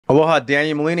Aloha,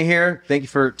 Daniel Molina here. Thank you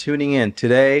for tuning in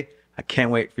today. I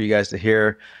can't wait for you guys to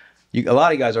hear. A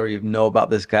lot of you guys already know about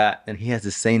this guy, and he has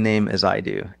the same name as I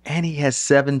do, and he has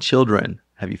 7 children.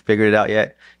 Have you figured it out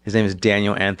yet? His name is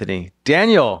Daniel Anthony.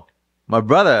 Daniel, my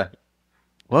brother,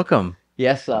 welcome.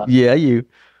 Yes, sir. Yeah, you.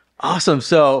 Awesome.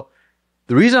 So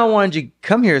the reason I wanted you to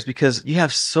come here is because you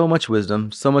have so much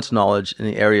wisdom, so much knowledge in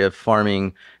the area of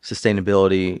farming,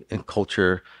 sustainability, and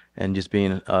culture, and just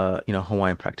being a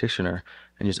Hawaiian practitioner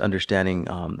and just understanding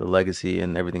the legacy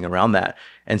and everything around that.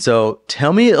 And so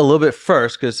tell me a little bit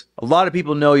first, because a lot of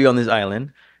people know you on this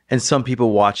island, and some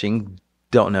people watching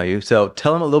don't know you. So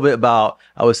tell them a little bit about,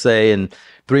 I would say, in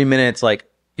 3 minutes, like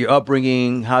your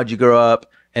upbringing, how'd you grow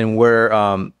up, and where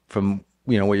from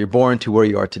where you're born to where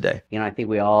you are today. I think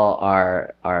we all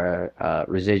are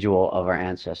residual of our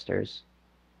ancestors.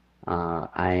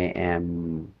 I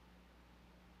am,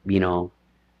 you know,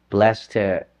 blessed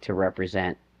to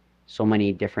represent so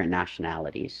many different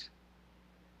nationalities.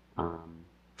 Um,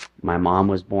 my mom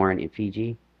was born in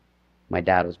Fiji. My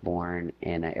dad was born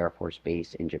in an Air Force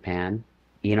base in Japan.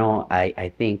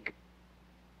 I think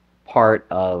part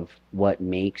of what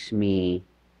makes me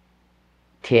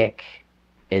tick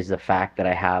is the fact that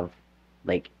I have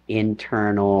like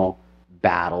internal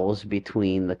battles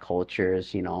between the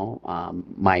cultures.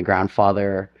 My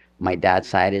grandfather, my dad's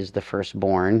side, is the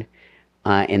firstborn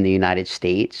in the United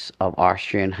States of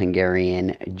Austrian,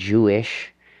 Hungarian,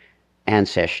 Jewish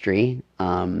ancestry.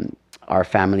 Our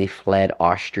family fled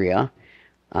Austria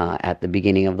at the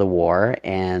beginning of the war,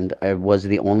 and it was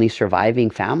the only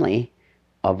surviving family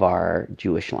of our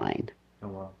Jewish line.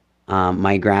 Oh, wow.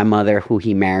 My grandmother, who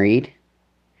he married,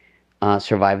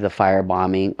 survived the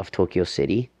firebombing of Tokyo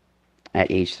City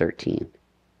at age 13.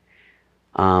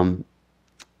 Um,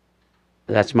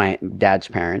 that's my dad's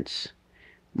parents.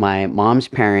 My mom's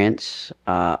parents,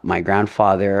 my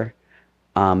grandfather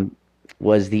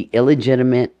was the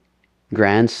illegitimate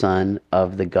grandson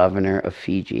of the governor of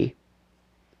Fiji,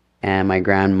 and my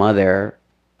grandmother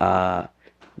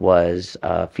was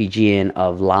Fijian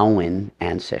of Lauan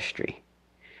ancestry.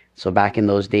 So back in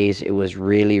those days, it was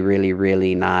really, really,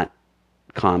 really not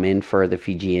common for the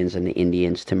Fijians and the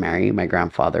Indians to marry. My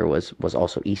grandfather was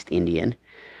also East Indian.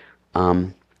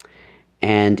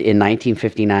 And in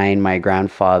 1959, my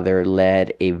grandfather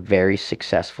led a very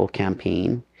successful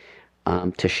campaign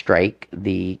to strike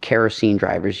the kerosene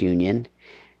drivers union,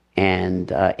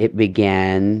 and it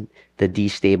began the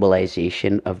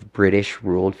destabilization of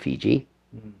British-ruled Fiji.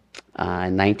 In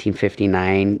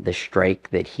 1959, the strike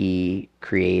that he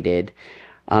created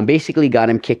basically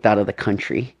got him kicked out of the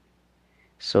country.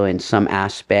 So in some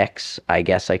aspects, I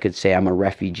guess I could say I'm a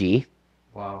refugee.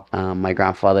 Wow. My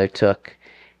grandfather took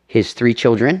his 3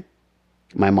 children,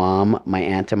 my mom, my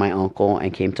aunt, and my uncle,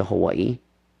 and came to Hawaii.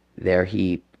 There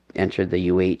he entered the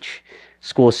UH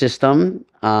school system,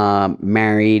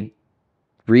 married,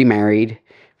 remarried,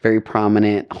 very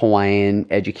prominent Hawaiian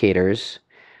educators.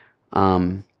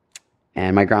 And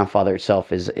my grandfather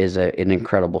itself is an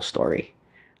incredible story.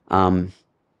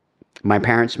 My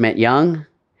parents met young.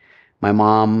 My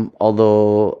mom,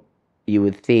 although you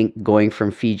would think going from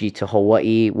Fiji to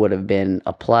Hawaii would have been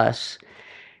a plus,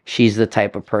 she's the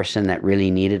type of person that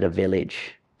really needed a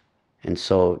village, and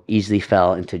so easily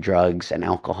fell into drugs and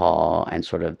alcohol and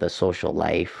sort of the social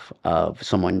life of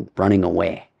someone running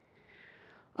away.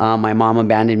 My mom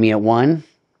abandoned me at 1.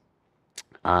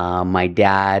 My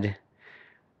dad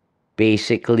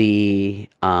basically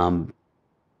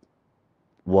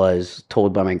was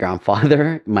told by my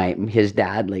grandfather, his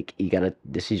dad, like,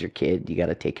 this is your kid, you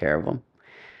gotta take care of him.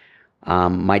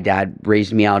 My dad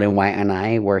raised me out in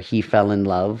Waianae, where he fell in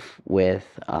love with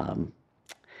a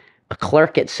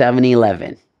clerk at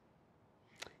 7-Eleven,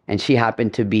 and she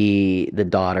happened to be the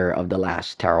daughter of the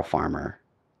last taro farmer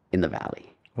in the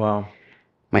valley. Wow.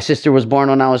 My sister was born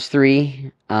when I was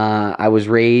 3. I was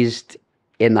raised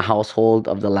in the household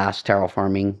of the last taro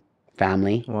farming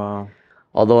family. Wow.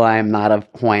 Although I am not of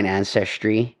Hawaiian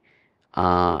ancestry,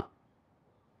 the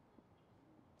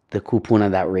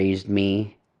kupuna that raised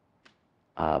me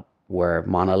were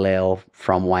Monoleo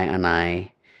from Waianae,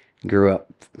 grew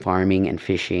up farming and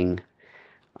fishing,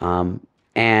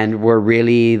 and were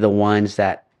really the ones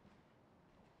that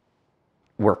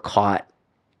were caught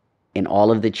in all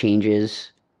of the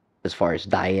changes as far as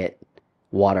diet,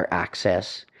 water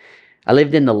access. I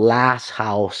lived in the last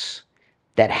house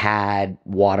that had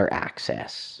water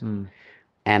access.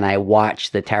 And I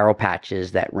watched the taro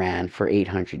patches that ran for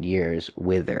 800 years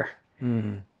wither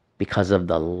because of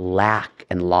the lack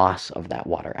and loss of that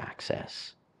water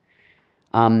access.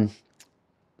 So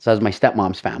that was my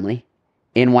stepmom's family.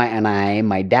 In Waianae,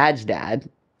 my dad's dad,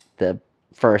 the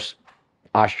first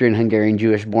Austrian Hungarian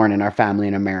Jewish born in our family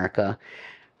in America.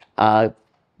 Uh,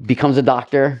 Becomes a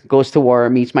doctor, goes to war,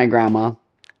 meets my grandma,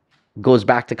 goes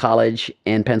back to college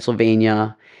in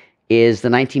Pennsylvania, is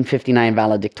the 1959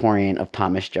 valedictorian of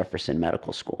Thomas Jefferson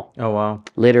Medical School. Oh wow.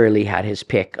 Literally had his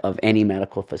pick of any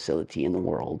medical facility in the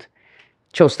world.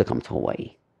 Chose to come to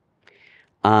Hawaii.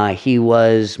 He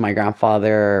was my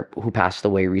grandfather, who passed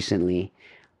away recently.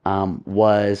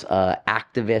 Was a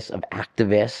activist of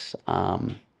activists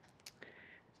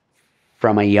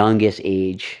from a youngest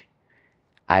age.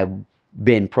 I've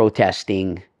been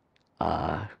protesting,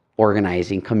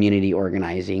 organizing, community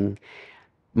organizing.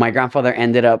 My grandfather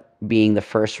ended up being the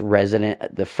first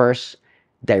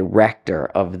director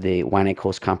of the Waianae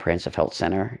Coast Comprehensive Health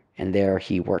Center, and there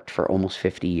he worked for almost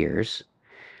 50 years.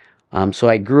 So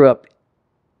I grew up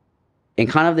in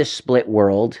kind of this split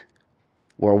world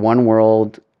where one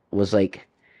world was like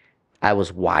I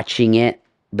was watching it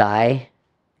die.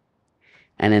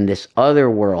 And in this other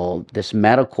world, this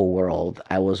medical world,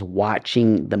 I was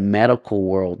watching the medical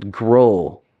world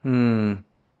grow Hmm.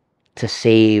 to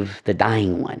save the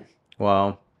dying one.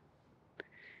 Wow.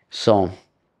 So,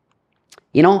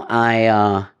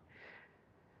 I,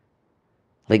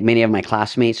 like many of my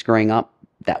classmates growing up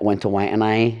that went to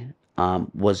Waianae,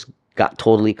 got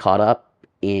totally caught up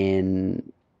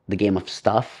in the game of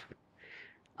stuff,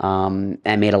 and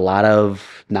made a lot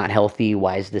of not healthy,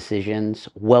 wise decisions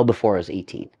well before I was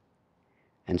 18.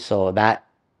 And so that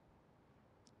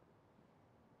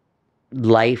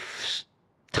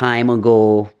lifetime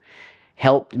ago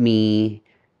helped me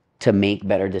to make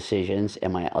better decisions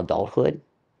in my adulthood.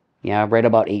 Yeah, right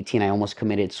about 18, I almost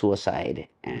committed suicide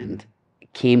and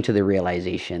came to the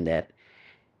realization that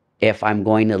if I'm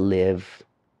going to live,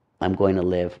 I'm going to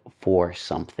live for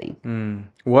something. Hmm.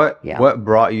 What Yeah. what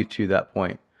brought you to that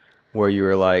point where you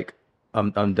were like,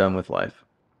 I'm done with life?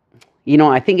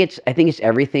 I think it's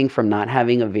everything from not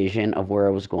having a vision of where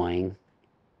I was going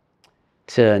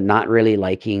to not really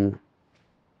liking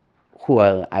who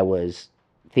I was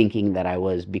thinking that I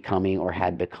was becoming or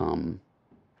had become.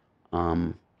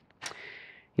 Um,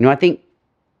 I think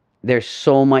there's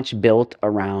so much built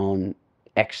around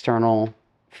external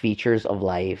features of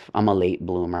life. I'm a late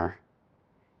bloomer.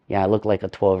 Yeah, I look like a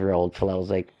 12-year-old till I was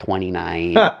like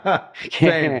 29.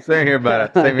 Same here about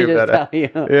it. Let Same me here just about tell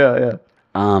it. you. Yeah, yeah.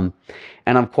 Um,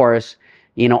 and of course,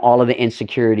 all of the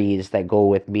insecurities that go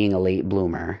with being a late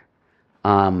bloomer.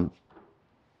 Um,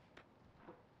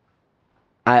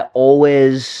 I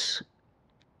always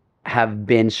have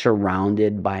been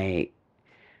surrounded by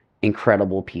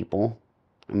incredible people.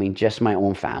 I mean, just my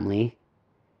own family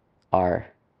are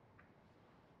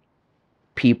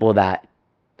people that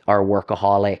are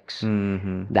workaholics,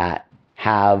 Hmm. that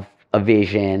have a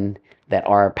vision, that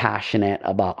are passionate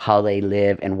about how they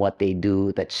live and what they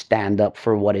do, that stand up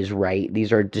for what is right.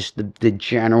 These are just the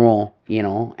general,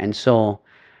 and so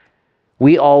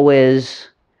we always,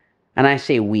 and I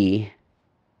say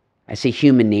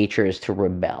human nature is to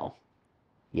rebel.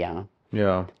 Yeah.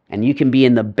 Yeah. And you can be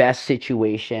in the best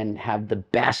situation, have the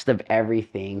best of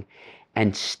everything,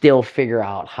 and still figure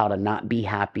out how to not be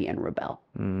happy and rebel.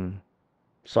 Mm.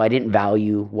 So I didn't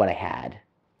value what I had.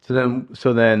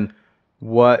 So then,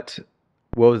 what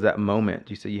what was that moment?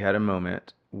 You said you had a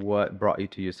moment. What brought you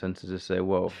to your senses to say,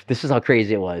 "Whoa"? This is how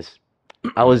crazy it was.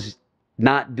 I was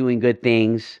not doing good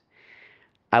things.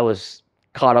 I was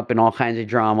caught up in all kinds of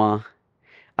drama.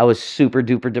 I was super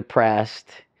duper depressed.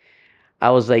 I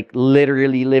was like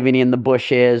literally living in the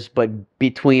bushes, but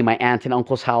between my aunt and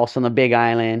uncle's house on the Big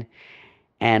Island.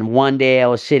 And one day I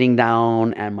was sitting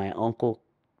down and my uncle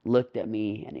looked at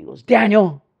me and he goes,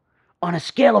 "Daniel, on a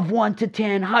scale of 1 to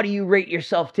 10, how do you rate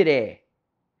yourself today?"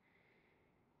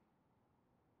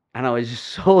 And I was just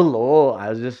so low. I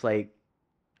was just like,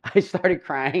 I started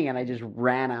crying and I just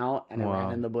ran out and I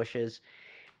ran in Wow. the bushes.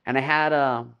 And I had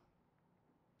a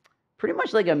pretty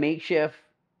much like a makeshift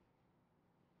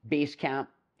base camp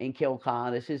in Kilka.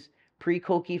 This is pre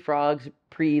Koki Frogs,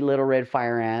 pre Little Red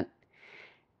Fire Ant.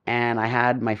 And I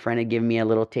had my friend had given me a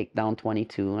little takedown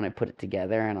 22 and I put it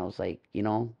together and I was like,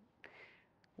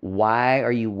 why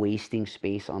are you wasting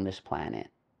space on this planet?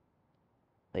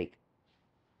 Like,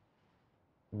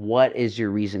 what is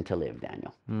your reason to live,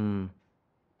 Daniel? Mm.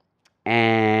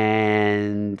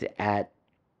 And at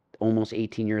almost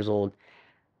 18 years old,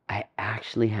 I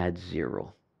actually had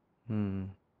zero. Mm.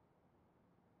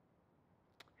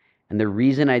 And the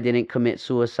reason I didn't commit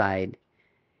suicide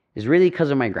is really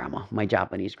because of my grandma, my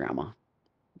Japanese grandma.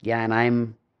 Yeah, and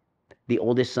I'm the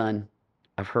oldest son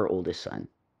of her oldest son.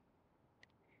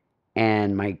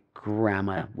 And my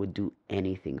grandma would do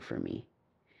anything for me.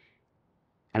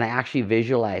 And I actually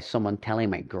visualized someone telling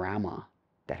my grandma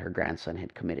that her grandson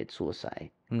had committed suicide.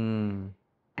 Mm.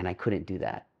 And I couldn't do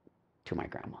that to my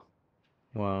grandma.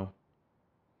 Wow.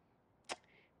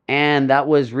 And that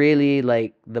was really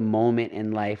like the moment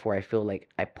in life where I feel like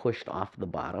I pushed off the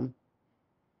bottom.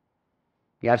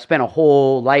 Yeah, I've spent a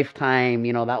whole lifetime,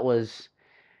 that was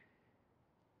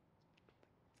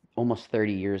almost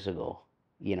 30 years ago,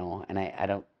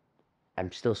 and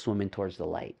I'm still swimming towards the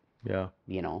light, Yeah.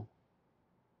 you know,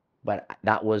 but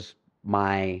that was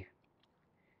my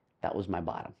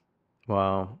bottom.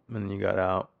 Wow. And then you got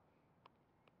out.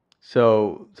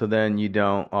 So then you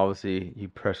don't, obviously you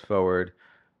press forward.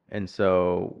 And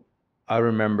so I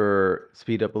remember,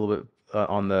 speed up a little bit, I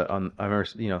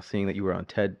remember, seeing that you were on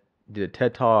TED, did a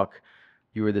TED talk.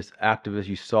 You were this activist.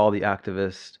 You saw the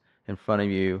activist in front of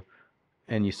you,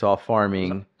 and you saw So,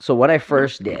 farming. so what I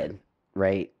first did,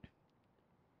 right,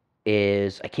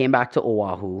 is I came back to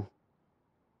Oahu.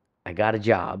 I got a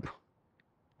job.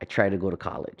 I tried to go to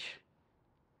college.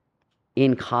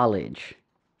 In college,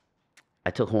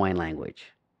 I took Hawaiian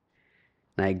language.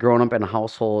 And I had grown up in a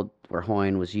household where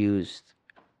Hawaiian was used.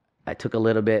 I took a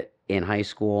little bit in high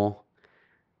school.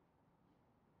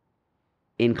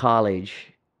 In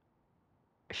college,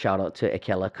 shout out to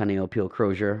Ekela Kaneopio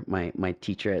Crozier, my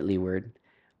teacher at Leeward.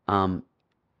 Um,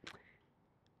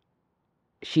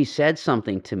 she said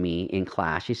something to me in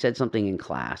class. She said something in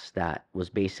class that was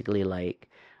basically like,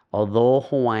 although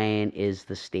Hawaiian is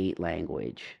the state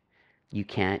language, you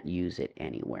can't use it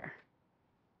anywhere.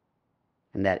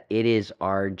 And that it is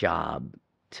our job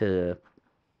to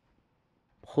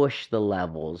push the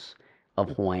levels of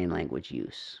Hawaiian language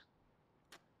use.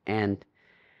 And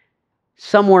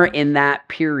somewhere in that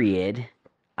period,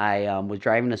 I was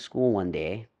driving to school one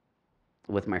day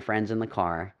with my friends in the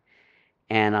car,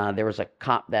 and there was a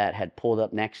cop that had pulled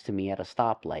up next to me at a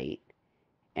stoplight.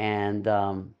 And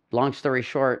long story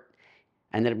short,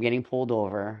 I ended up getting pulled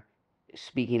over,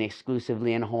 speaking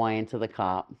exclusively in Hawaiian to the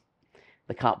cop.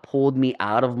 The cop pulled me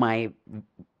out of my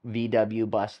VW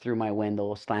bus through my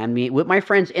window, slammed me with my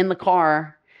friends in the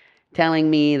car, telling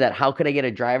me that how could I get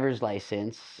a driver's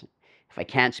license if I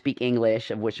can't speak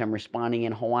English, of which I'm responding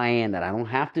in Hawaiian, that I don't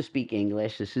have to speak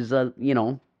English. This is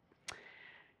So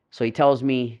he tells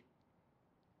me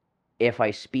if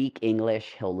I speak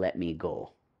English, he'll let me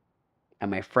go. And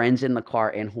my friends in the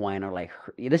car in Hawaiian are like,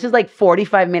 this is like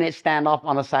 45-minute standoff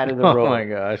on the side of the Oh my road.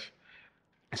 gosh.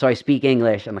 So I speak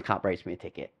English and the cop writes me a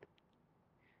ticket.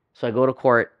 So I go to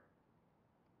court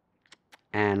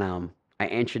and I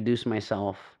introduce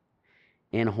myself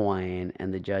in Hawaiian,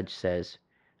 and the judge says,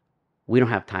 we don't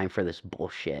have time for this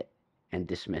bullshit, and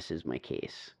dismisses my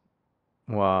case.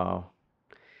 Wow.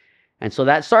 And so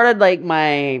that started like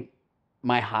my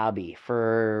hobby.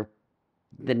 For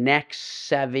the next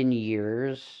 7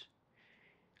 years,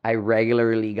 I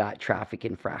regularly got traffic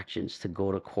infractions to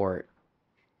go to court.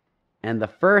 And the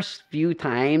first few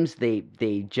times they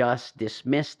just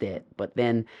dismissed it. But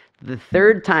then the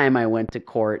third time I went to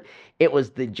court, it was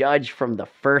the judge from the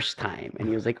first time. And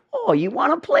he was like, oh, you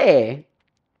want to play?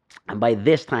 And by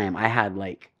this time, I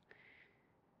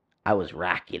was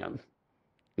racking them,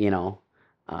 you know,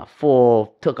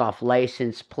 full, took off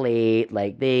license plate.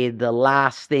 Like the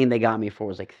last thing they got me for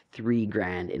was like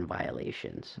 $3,000 in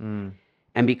violations. Mm.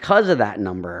 And because of that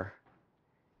number,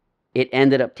 it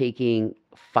ended up taking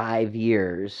 5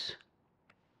 years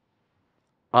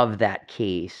of that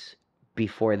case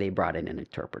before they brought in an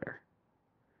interpreter.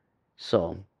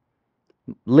 So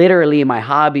literally my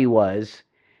hobby was,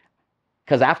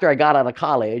 because after I got out of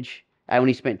college, I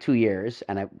only spent 2 years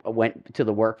and I went to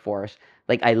the workforce.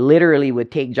 Like I literally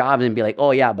would take jobs and be like,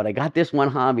 oh yeah, but I got this one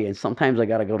hobby and sometimes I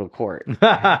got to go to court.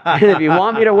 And if you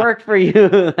want me to work for you,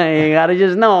 you got to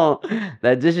just know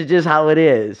that this is just how it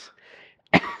is.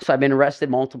 So I've been arrested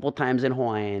multiple times in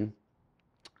Hawaiian.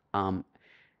 Um,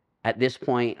 at this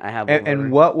point, I have And over.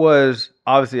 what was,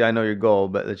 obviously I know your goal,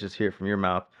 but let's just hear it from your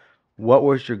mouth. What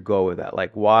was your goal with that?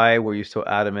 Like, why were you so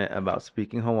adamant about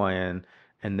speaking Hawaiian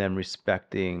and then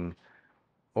respecting,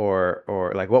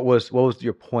 or like what was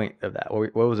your point of that?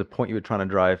 What was the point you were trying to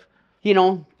drive?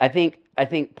 I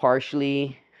think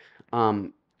partially,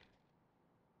 um,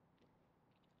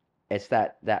 it's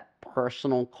that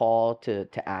personal call to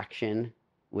action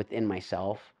within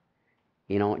myself.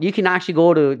 You can actually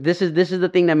go to this is the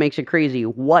thing that makes it crazy.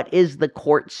 What is the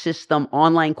court system,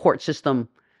 online court system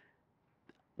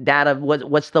data?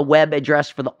 What's the web address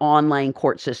for the online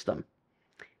court system?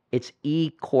 It's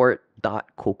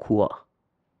ecourt.kokua.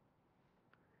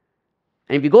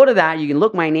 And if you go to that, you can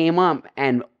look my name up,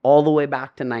 and all the way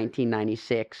back to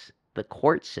 1996, the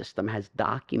court system has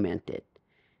documented,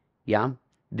 yeah,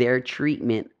 their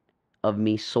treatment of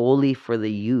me solely for the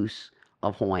use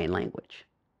of Hawaiian language.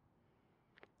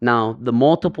 Now, the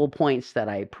multiple points that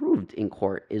I proved in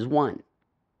court is one.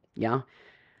 Yeah.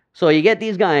 So you get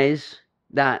these guys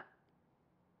that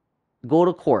go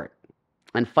to court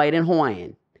and fight in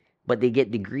Hawaiian, but they get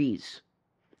degrees.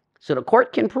 So the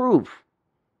court can prove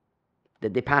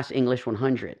that they pass English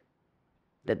 100,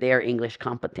 that they are English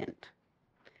competent.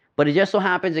 But it just so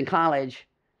happens in college,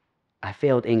 I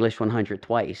failed English 100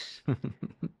 twice.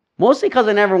 Mostly because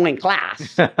I never went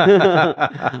class.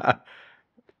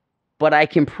 But I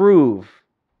can prove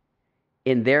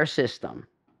in their system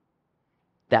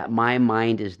that my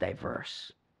mind is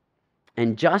diverse.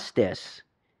 And justice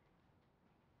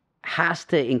has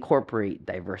to incorporate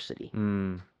diversity.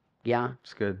 Yeah?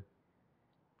 It's good.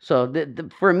 So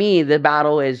for me, the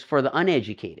battle is for the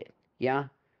uneducated. Yeah?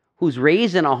 Who's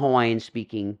raised in a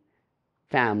Hawaiian-speaking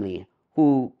family,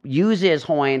 who uses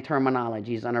Hawaiian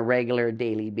terminologies on a regular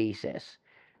daily basis.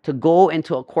 To go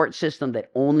into a court system that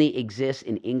only exists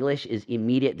in English is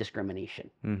immediate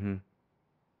discrimination.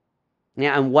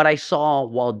 Yeah, and what I saw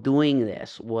while doing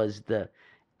this was the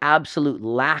absolute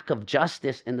lack of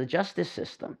justice in the justice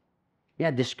system.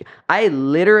 Yeah, I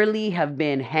literally have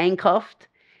been handcuffed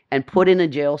and put in a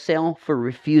jail cell for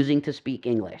refusing to speak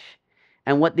English.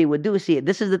 And what they would do is, see,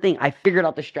 this is the thing, I figured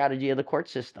out the strategy of the court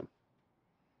system.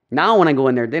 Now when I go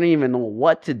in there, they don't even know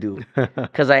what to do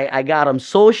because I got them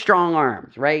so strong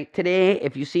arms, right? Today,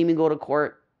 if you see me go to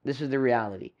court, this is the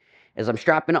reality. As I'm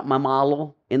strapping up my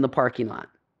malo in the parking lot,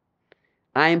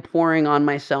 I am pouring on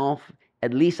myself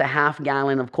at least a half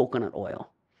gallon of coconut oil.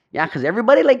 Yeah, because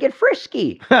everybody like get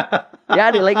frisky.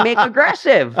 Yeah, they like make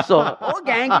aggressive. So, oh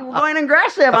gang, we're going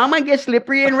aggressive. I'm going to get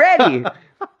slippery and ready.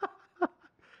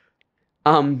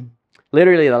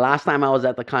 Literally, the last time I was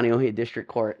at the Kaneohe District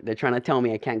Court, they're trying to tell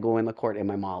me I can't go in the court in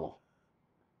my malo.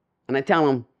 And I tell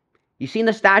them, you seen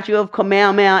the statue of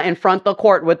Kamehameha in front of the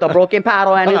court with the broken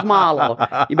paddle and his malo?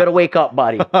 You better wake up,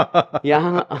 buddy.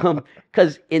 Yeah?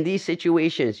 Because in these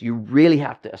situations, you really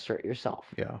have to assert yourself.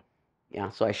 Yeah.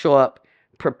 Yeah, so I show up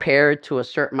prepared to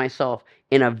assert myself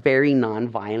in a very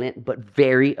non-violent but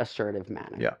very assertive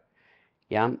manner. Yeah.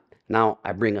 Yeah? Now,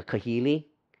 I bring a kahili,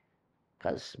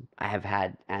 because I have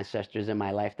had ancestors in my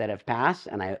life that have passed,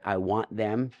 and I want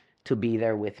them to be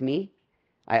there with me.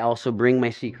 I also bring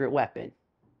my secret weapon,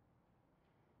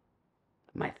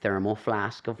 my thermal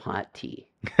flask of hot tea.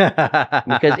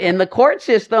 Because in the court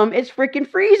system, it's freaking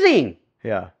freezing.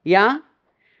 Yeah. Yeah?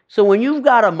 So when you've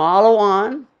got a malo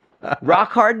on,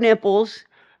 rock hard nipples,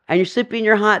 and you're sipping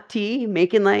your hot tea,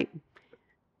 making like,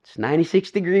 it's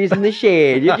 96 degrees in the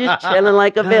shade. You're just chilling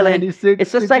like a villain.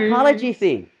 It's a psychology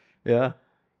thing. Yeah.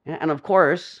 And of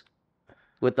course,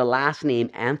 with the last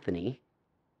name Anthony,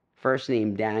 first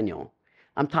name Daniel,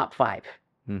 I'm top 5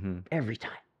 every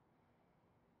time.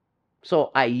 So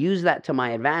I use that to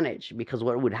my advantage, because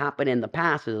what would happen in the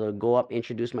past is I would go up,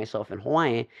 introduce myself in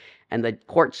Hawaiian, and the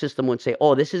court system would say,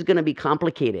 oh, this is going to be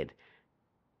complicated.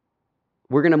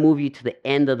 We're going to move you to the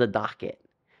end of the docket.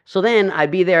 So then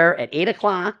I'd be there at 8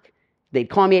 o'clock. They'd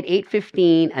call me at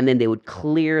 8:15, and then they would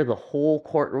clear the whole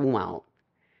courtroom out.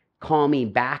 Call me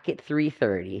back at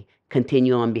 3:30,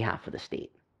 continue on behalf of the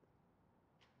state.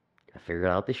 I figured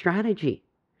out the strategy.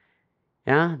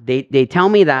 Yeah, they tell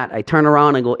me that. I turn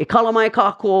around and go, Ikala mai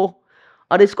kako.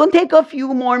 It's going to take a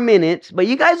few more minutes, but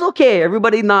you guys okay?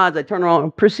 Everybody nods. I turn around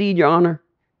and proceed, Your Honor.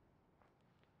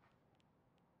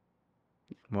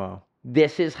 Wow.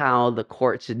 This is how the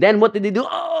courts. Then what did they do?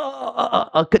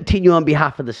 I'll continue on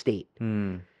behalf of the state.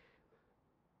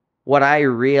 What I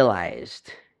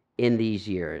realized in these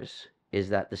years is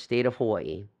that the state of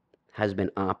Hawaii has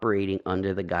been operating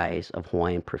under the guise of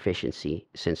Hawaiian proficiency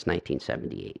since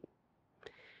 1978.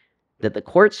 That the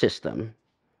court system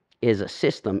is a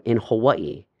system in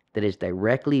Hawaii that is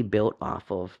directly built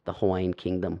off of the Hawaiian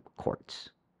Kingdom courts,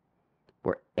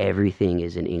 where everything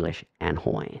is in English and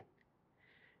Hawaiian.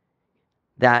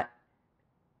 That,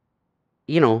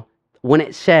 when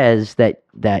it says that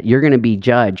you're going to be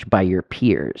judged by your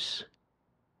peers,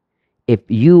 if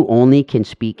you only can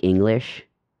speak English,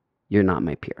 you're not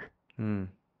my peer.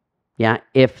 Yeah,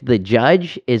 if the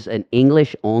judge is an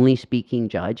English-only speaking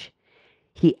judge,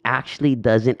 he actually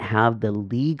doesn't have the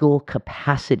legal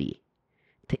capacity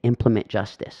to implement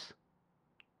justice.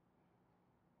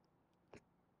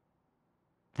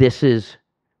 This is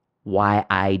why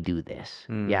I do this.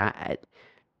 Yeah, at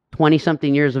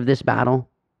 20-something years of this battle,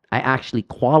 I actually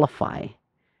qualify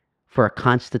for a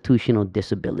constitutional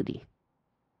disability,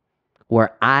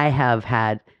 where I have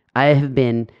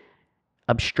been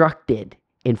obstructed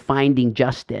in finding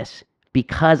justice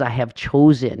because I have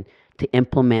chosen to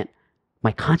implement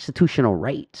my constitutional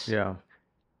rights. Yeah.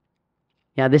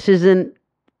 Yeah, this isn't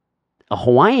a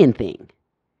Hawaiian thing.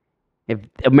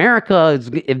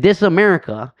 If this is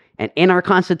America, and in our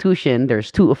Constitution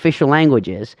there's two official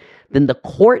languages, then the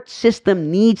court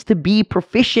system needs to be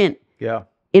proficient Yeah.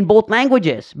 in both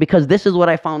languages, because this is what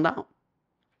I found out.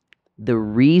 The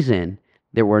reason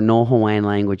there were no Hawaiian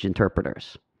language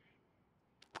interpreters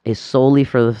is solely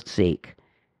for the sake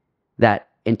that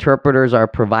interpreters are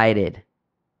provided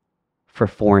for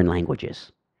foreign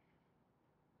languages.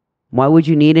 Why would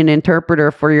you need an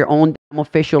interpreter for your own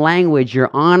official language, Your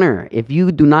Honor? If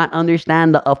you do not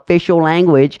understand the official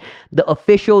language, the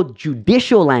official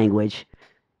judicial language,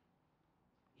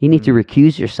 you need to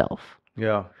recuse yourself.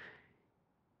 Yeah.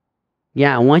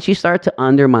 Yeah, once you start to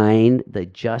undermine the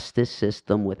justice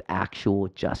system with actual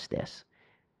justice.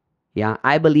 Yeah,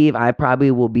 I believe I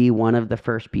probably will be one of the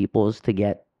first peoples to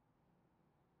get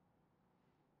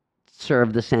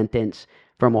served the sentence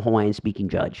from a Hawaiian speaking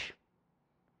judge.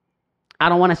 I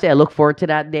don't want to say I look forward to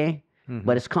that day,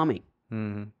 but it's coming.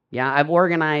 Yeah, I've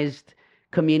organized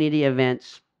community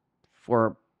events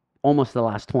for almost the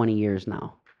last 20 years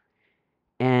now.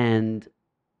 And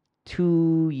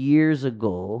 2 years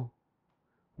ago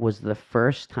was the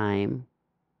first time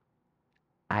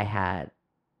I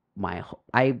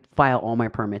file all my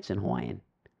permits in Hawaiian.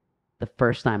 The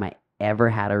first time I ever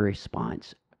had a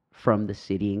response from the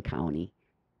city and county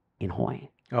in Hawaiian.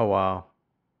 Oh, wow.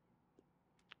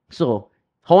 So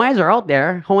Hawaiians are out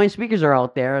there. Hawaiian speakers are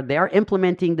out there. They are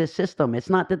implementing this system. It's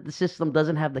not that the system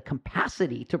doesn't have the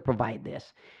capacity to provide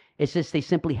this. It's just they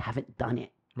simply haven't done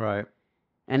it. Right.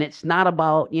 And it's not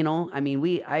about,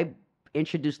 I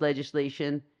introduced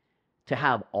legislation to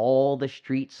have all the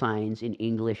street signs in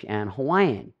English and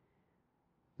Hawaiian.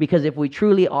 Because if we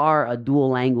truly are a dual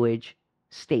language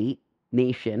state,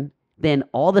 nation, then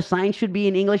all the signs should be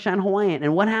in English and Hawaiian.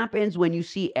 And what happens when you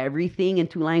see everything in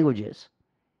two languages?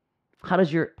 How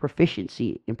does your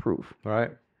proficiency improve?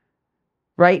 Right.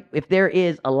 Right? If there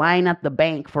is a line at the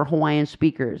bank for Hawaiian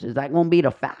speakers, is that going to be the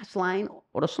fast line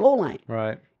or the slow line?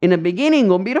 Right. In the beginning,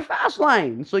 going to be the fast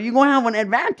line. So you're going to have an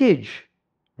advantage.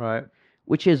 Right.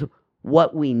 Which is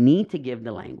what we need to give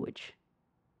the language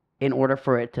in order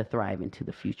for it to thrive into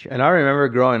the future. And I remember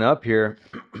growing up here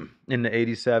in the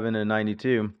 87 and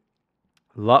 92,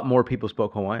 a lot more people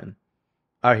spoke Hawaiian.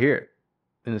 I hear it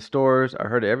in the stores. I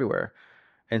heard it everywhere.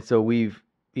 And so we've,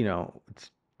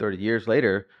 it's 30 years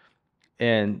later,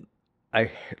 and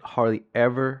I hardly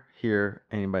ever hear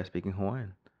anybody speaking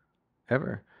Hawaiian,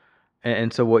 ever.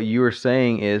 And so what you were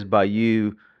saying is, by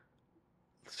you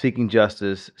seeking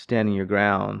justice, standing your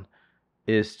ground,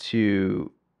 is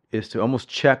to almost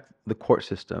check the court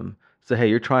system. Say, hey,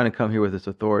 you're trying to come here with this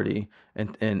authority,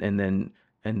 and then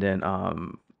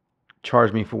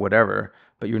charge me for whatever,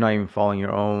 but you're not even following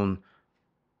your own,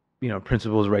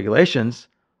 principles, regulations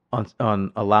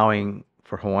on allowing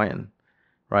for Hawaiian,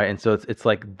 right? And so it's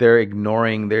like they're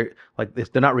ignoring, they're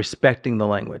not respecting the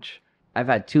language. I've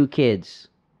had 2 kids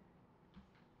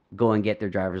go and get their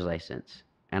driver's license,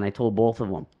 and I told both of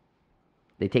them,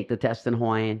 they take the test in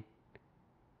Hawaiian,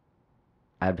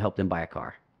 I've helped them buy a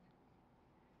car.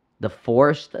 The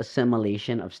forced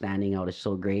assimilation of standing out is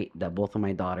so great that both of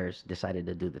my daughters decided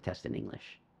to do the test in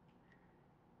English.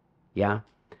 Yeah,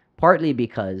 partly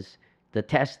because the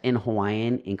test in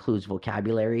Hawaiian includes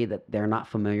vocabulary that they're not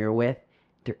familiar with.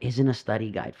 There isn't a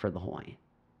study guide for the Hawaiian.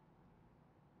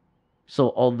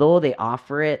 So although they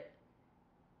offer it,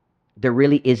 there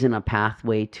really isn't a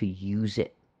pathway to use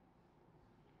it,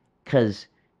 because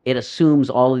it assumes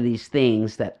all of these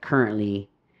things that currently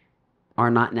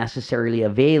are not necessarily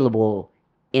available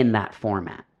in that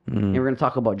format. And we're going to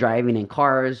talk about driving in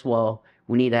cars. Well,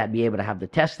 we need to be able to have the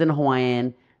test in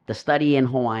Hawaiian, the study in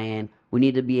Hawaiian. We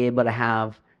need to be able to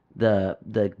have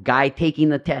the guy taking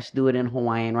the test do it in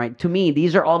Hawaiian, right? To me,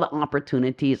 these are all the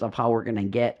opportunities of how we're going to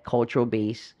get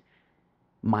cultural-based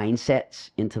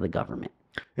mindsets into the government.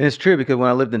 And it's true, because when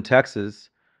I lived in Texas,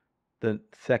 the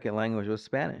second language was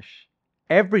Spanish.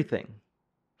 Everything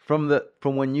from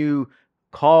when you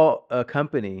call a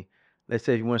company, they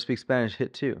say if you want to speak Spanish,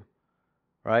 hit 2,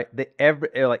 right?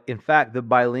 In fact, the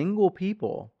bilingual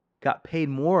people got paid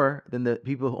more than the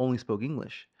people who only spoke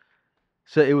English.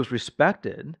 So it was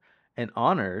respected and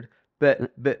honored.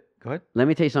 But go ahead. Let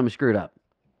me tell you something screwed up.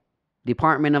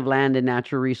 Department of Land and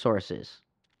Natural Resources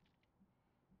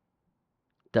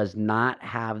does not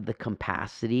have the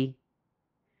capacity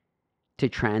to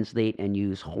translate and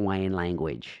use Hawaiian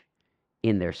language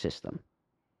in their system.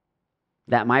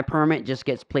 That my permit just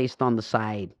gets placed on the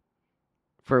side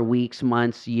for weeks,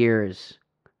 months, years,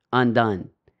 undone,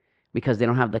 because they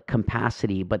don't have the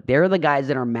capacity. But they're the guys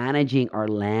that are managing our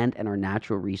land and our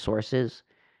natural resources.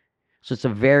 So it's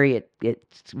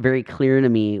very clear to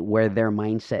me where their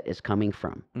mindset is coming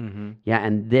from. Mm-hmm. Yeah,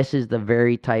 and this is the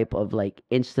very type of like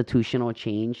institutional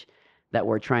change that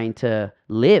we're trying to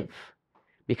live.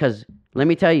 Because let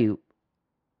me tell you,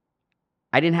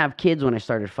 I didn't have kids when I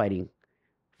started fighting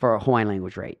for Hawaiian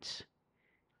language rights.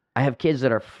 I have kids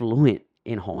that are fluent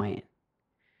in Hawaiian.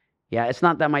 Yeah, it's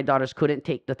not that my daughters couldn't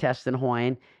take the test in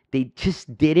Hawaiian. They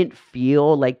just didn't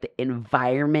feel like the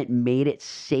environment made it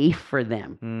safe for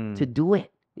them to Mm. do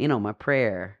it. My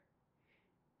prayer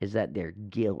is that their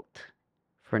guilt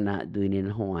for not doing it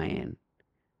in Hawaiian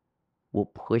will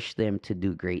push them to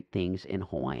do great things in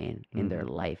Hawaiian in their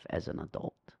Mm-hmm. life as an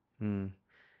adult. Mm.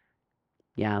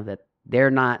 Yeah, that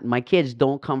they're not, my kids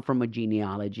don't come from a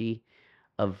genealogy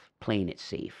of playing it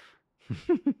safe.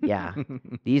 Yeah.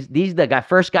 These the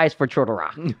first guys for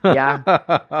Chotara. Yeah.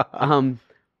 Um,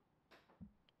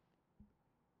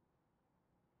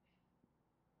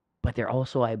 but they're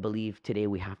also, I believe, today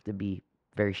we have to be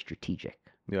very strategic.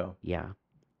 Yeah. Yeah.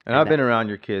 And And I've been that around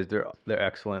your kids. They're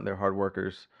excellent. They're hard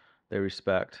workers. They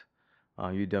respect.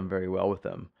 You've done very well with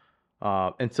them.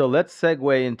 And so let's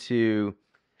segue into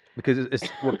because it's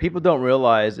what people don't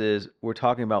realize is we're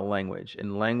talking about language,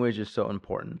 and language is so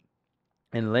important.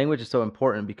 And language is so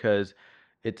important because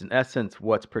it's in essence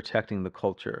what's protecting the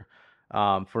culture.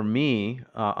 For me,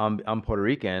 I'm Puerto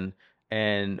Rican,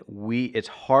 and we it's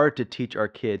hard to teach our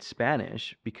kids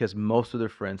Spanish because most of their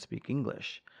friends speak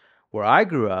English. Where I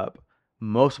grew up,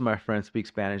 most of my friends speak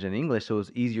Spanish and English, so it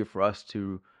was easier for us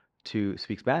to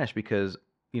speak Spanish because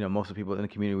most of the people in the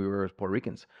community we were Puerto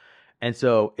Ricans. And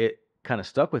so it kind of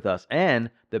stuck with us. And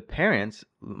the parents,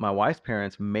 my wife's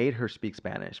parents, made her speak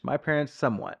Spanish. My parents,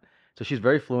 somewhat. So she's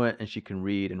very fluent and she can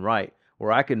read and write.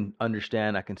 Where I can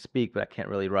understand, I can speak, but I can't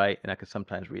really write, and I can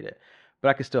sometimes read it. But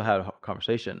I can still have a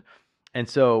conversation. And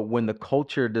so when the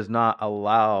culture does not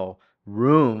allow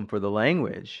room for the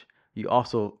language, you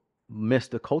also miss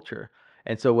the culture.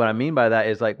 And so what I mean by that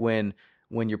is like when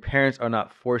your parents are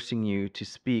not forcing you to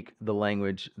speak the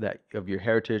language that of your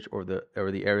heritage or the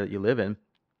area that you live in,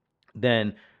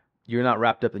 then you're not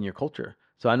wrapped up in your culture.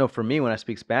 So I know for me, when I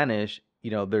speak Spanish,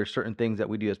 there's certain things that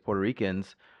we do as Puerto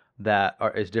Ricans that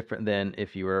are is different than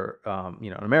if you were,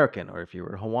 an American or if you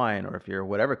were Hawaiian or if you're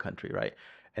whatever country, right?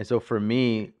 And so for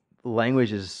me,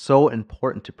 language is so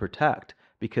important to protect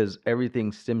because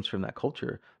everything stems from that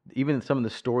culture. Even some of the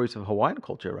stories of Hawaiian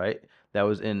culture, right?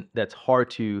 That's hard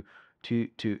to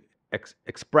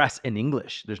express in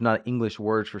English. There's not English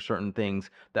words for certain things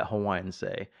that Hawaiians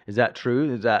say. Is that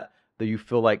true? Is that you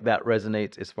feel like that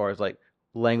resonates as far as like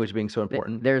language being so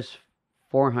important? there's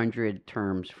 400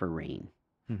 terms for rain.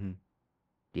 Hmm.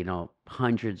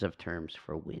 Hundreds of terms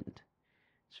for wind.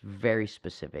 It's very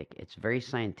specific. It's very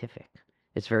scientific.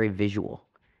 It's very visual.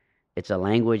 It's a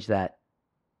language that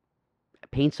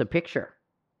paints a picture,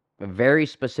 a very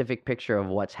specific picture of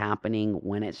what's happening,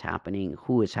 when it's happening,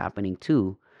 who it's happening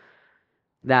to.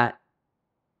 That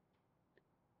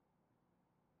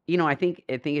I think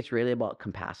it's really about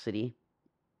capacity.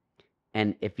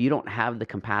 And if you don't have the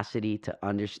capacity to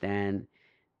understand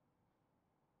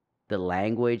the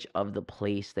language of the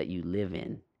place that you live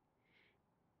in,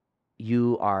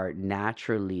 you are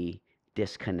naturally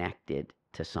disconnected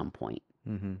to some point.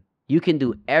 Hmm. You can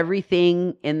do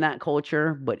everything in that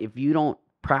culture, but if you don't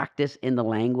practice in the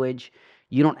language,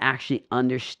 you don't actually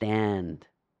understand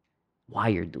why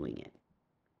you're doing it.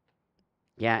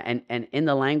 Yeah, and in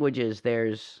the languages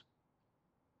there's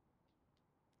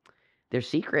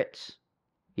secrets.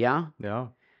 Yeah. Yeah.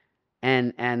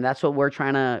 And that's what we're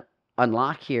trying to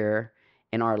unlock here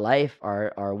in our life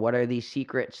are what are these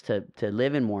secrets to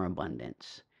live in more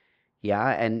abundance. Yeah,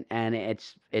 and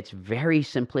it's very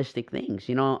simplistic things.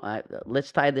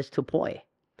 Let's tie this to poi.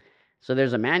 So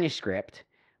there's a manuscript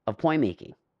of poi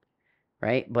making,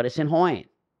 right? But it's in Hawaiian.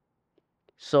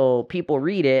 So people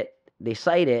read it, they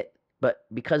cite it, but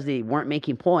because they weren't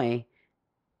making poi,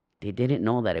 they didn't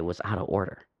know that it was out of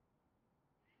order.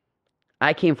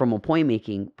 I came from a poi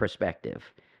making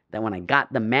perspective that when I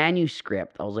got the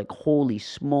manuscript, I was like, holy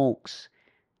smokes,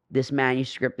 this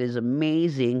manuscript is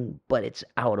amazing, but it's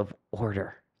out of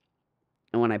order.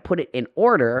 And when I put it in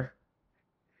order,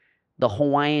 the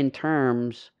Hawaiian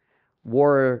terms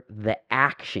were the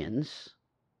actions,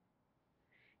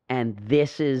 and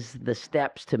this is the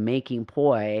steps to making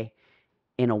poi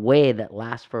in a way that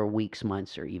lasts for weeks,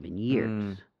 months, or even years.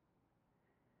 Mm.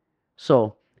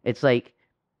 So it's like,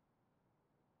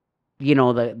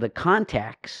 the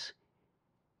context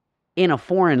in a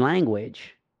foreign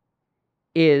language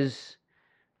is,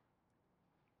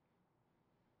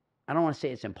 I don't want to say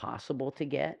it's impossible to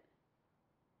get,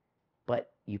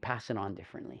 but you pass it on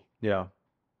differently. Yeah.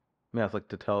 Yeah, it's like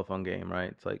the telephone game, right?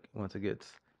 It's like once it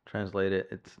gets translated,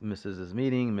 it's Mrs. is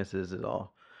meeting, Mrs. is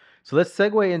all. So let's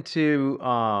segue into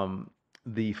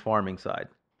the farming side.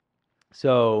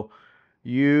 So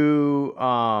you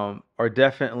are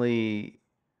definitely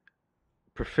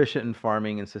proficient in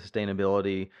farming and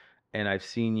sustainability, and I've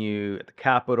seen you at the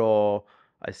Capitol.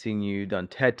 I've seen you done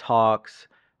TED Talks.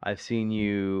 I've seen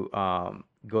you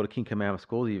go to King Commandment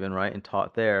schools even, right, and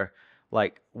taught there.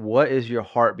 Like, what is your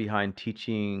heart behind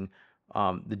teaching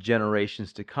the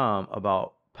generations to come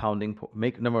about pounding,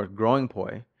 make number growing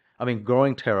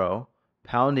growing taro,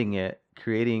 pounding it,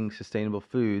 creating sustainable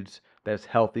foods that's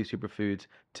healthy superfoods.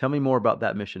 Tell me more about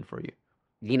that mission for you.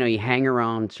 You know, you hang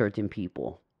around certain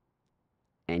people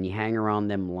and you hang around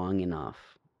them long enough,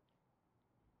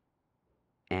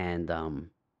 and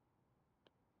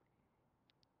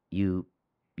you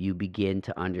you begin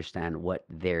to understand what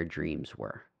their dreams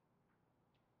were.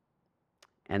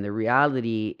 And the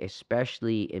reality,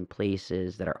 especially in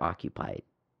places that are occupied,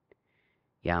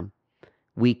 yeah,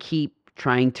 we keep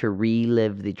trying to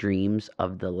relive the dreams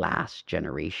of the last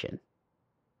generation.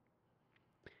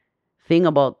 Thing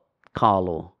about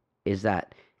Kalo is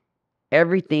that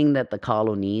everything that the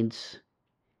Kalo needs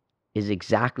is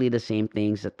exactly the same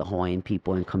things that the Hawaiian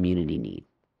people and community need.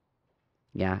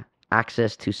 Yeah.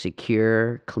 Access to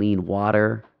secure, clean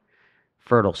water,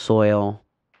 fertile soil,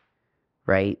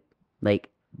 right? Like,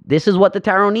 this is what the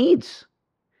taro needs.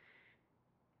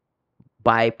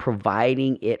 By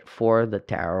providing it for the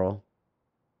taro,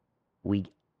 we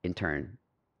in turn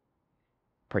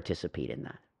participate in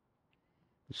that.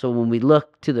 So when we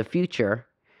look to the future,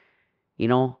 you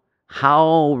know,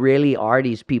 how really are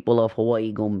these people of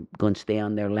Hawaii going to stay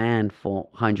on their land for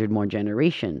 100 more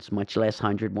generations, much less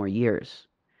 100 more years?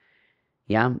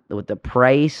 Yeah, with the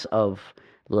price of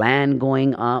land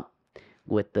going up,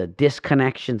 with the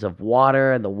disconnections of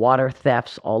water, the water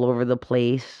thefts all over the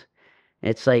place,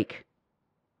 it's like,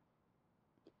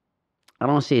 I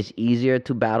don't say it's easier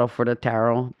to battle for the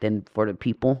taro than for the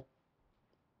people,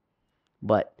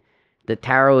 but the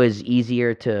taro is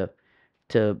easier to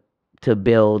to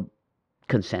build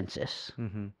consensus.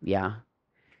 Mm-hmm. Yeah.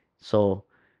 So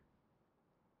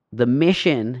the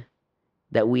mission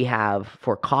that we have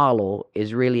for Kalo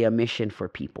is really a mission for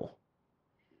people.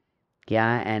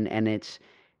 Yeah, and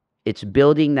it's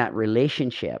building that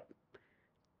relationship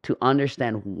to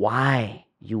understand why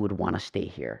you would want to stay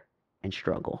here and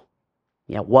struggle.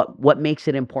 Yeah, what makes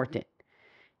it important?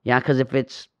 Yeah, because if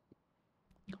it's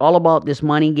all about this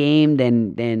money game,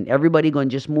 then everybody gonna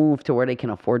just move to where they can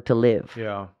afford to live.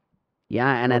 Yeah.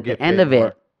 Yeah, and Or at the get end paid of more.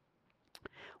 it,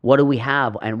 what do we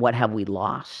have and what have we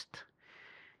lost?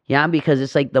 Yeah, because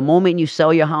it's like the moment you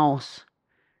sell your house,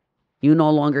 you no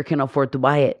longer can afford to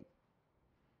buy it.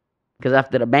 Because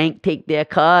after the bank take their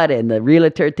cut and the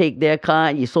realtor take their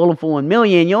cut, you sold them for 1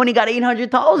 million, you only got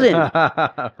 800,000.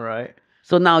 Right.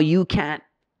 So now you can't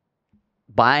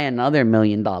buy another $1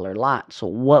 million lot. So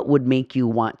what would make you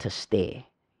want to stay?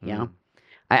 Yeah. Mm.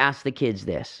 I asked the kids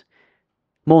this.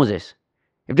 Moses,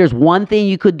 if there's one thing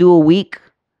you could do a week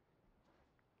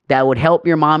that would help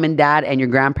your mom and dad and your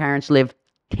grandparents live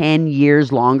 10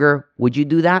 years longer, would you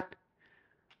do that?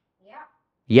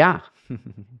 Yeah.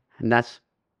 And that's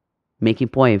making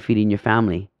point and feeding your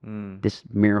family Mm. this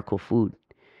miracle food.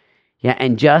 Yeah.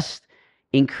 And just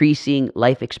increasing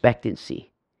life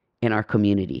expectancy in our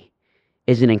community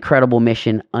is an incredible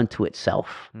mission unto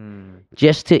itself. Mm.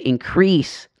 Just to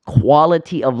increase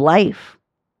quality of life.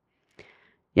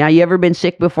 Yeah. You ever been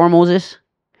sick before, Moses?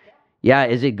 Yeah.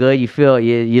 Is it good? You feel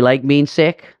you like being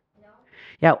sick?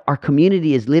 Yeah. Our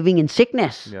community is living in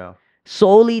sickness. Yeah.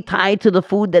 Solely tied to the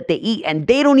food that they eat. And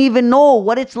they don't even know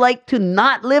what it's like to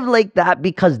not live like that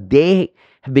because they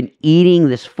have been eating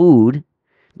this food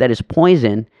that is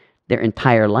poison their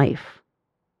entire life.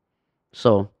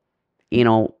 So, you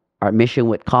know, our mission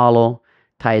with Kalo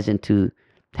ties into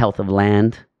health of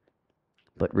land,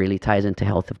 but really ties into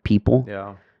health of people.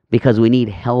 Yeah. Because we need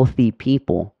healthy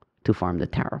people to farm the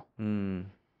taro. Mm.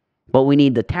 But we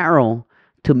need the taro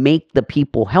to make the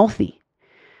people healthy.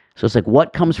 So it's like,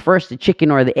 what comes first, the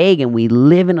chicken or the egg? And we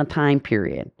live in a time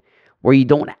period where you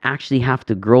don't actually have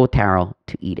to grow taro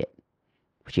to eat it.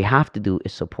 What you have to do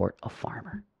is support a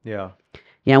farmer. Yeah.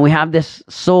 Yeah, and we have this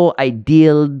so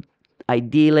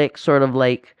idyllic sort of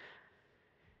like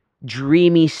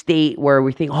dreamy state where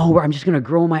we think, oh, I'm just going to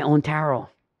grow my own taro.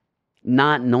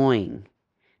 Not knowing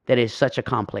that it's such a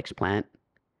complex plant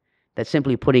that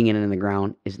simply putting it in the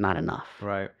ground is not enough.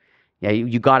 Right. Yeah,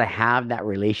 you got to have that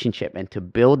relationship, and to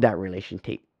build that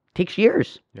relationship takes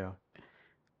years. Yeah.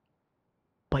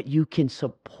 But you can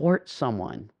support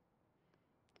someone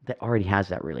that already has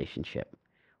that relationship,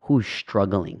 who's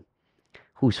struggling.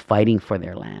 who's fighting for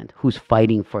their land, who's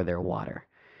fighting for their water.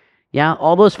 Yeah,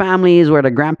 all those families where the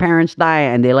grandparents die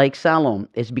and they like sell them,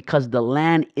 it's because the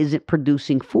land isn't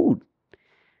producing food.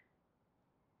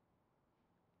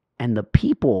 And the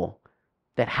people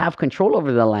that have control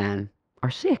over the land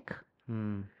are sick.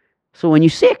 Mm. So when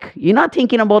you're sick, you're not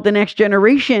thinking about the next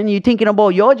generation. You're thinking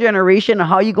about your generation and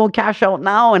how you going to cash out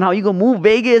now and how you going to move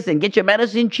Vegas and get your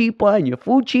medicine cheaper and your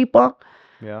food cheaper.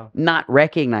 Yeah. Not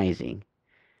recognizing.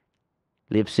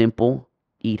 Live simple,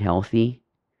 eat healthy,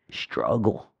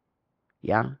 struggle.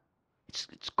 Yeah. It's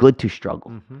good to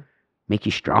struggle. Mm-hmm. Make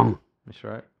you strong. That's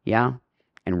right. Yeah.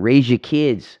 And raise your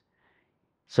kids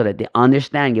so that they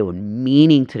understand, give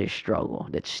meaning to the struggle,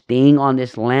 that staying on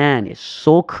this land is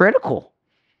so critical.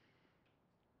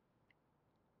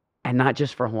 And not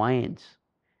just for Hawaiians,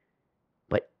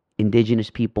 but indigenous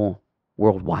people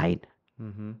worldwide.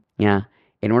 Mm-hmm. Yeah.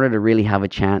 In order to really have a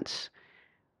chance,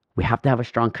 we have to have a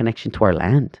strong connection to our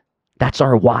land. That's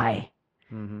our why.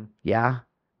 Mm-hmm. Yeah.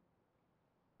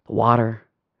 The water,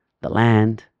 the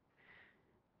land.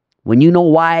 When you know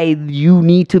why you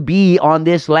need to be on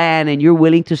this land and you're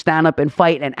willing to stand up and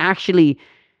fight and actually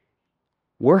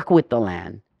work with the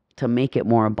land to make it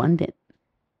more abundant.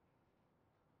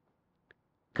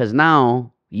 Because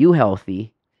now you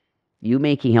healthy, you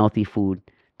making healthy food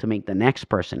to make the next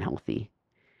person healthy.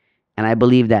 And I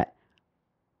believe that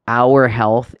our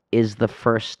health is the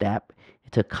first step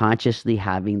to consciously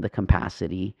having the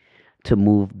capacity to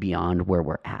move beyond where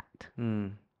we're at.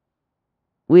 Mm.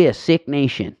 We're a sick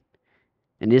nation,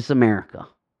 and this is America.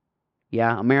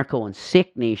 Yeah, America, one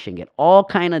sick nation, get all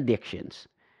kind of addictions.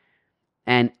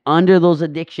 And under those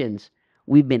addictions,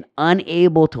 we've been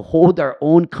unable to hold our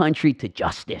own country to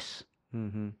justice.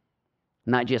 Mm-hmm.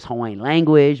 Not just Hawaiian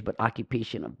language, but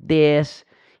occupation of this,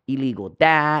 illegal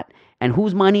that. And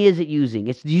whose money is it using?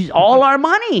 It's all our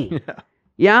money. Yeah.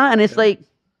 Yeah, and it's Yeah. like,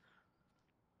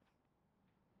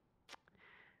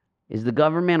 is the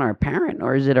government our parent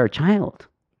or is it our child?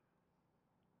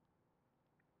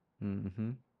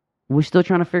 Mm-hmm. We're still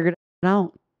trying to figure it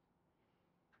out.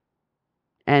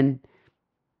 And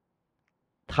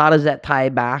how does that tie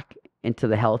back into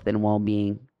the health and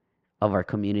well-being of our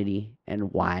community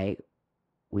and why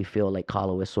we feel like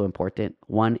kalo is so important?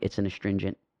 One, it's an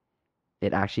astringent.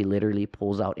 It actually literally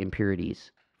pulls out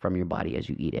impurities from your body as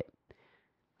you eat it.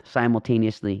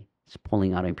 Simultaneously, it's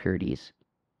pulling out impurities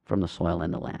from the soil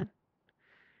and the land.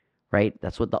 Right?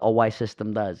 That's what the OY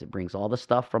system does. It brings all the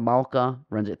stuff from Malka,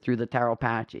 runs it through the taro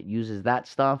patch. It uses that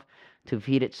stuff to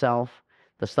feed itself.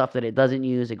 The stuff that it doesn't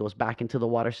use, it goes back into the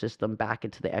water system, back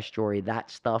into the estuary.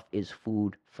 That stuff is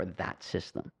food for that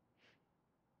system.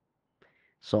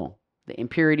 So the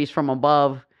impurities from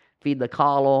above feed the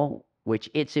kalo, which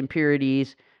its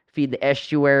impurities feed the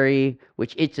estuary,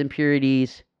 which its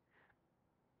impurities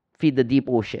feed the deep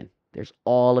ocean. There's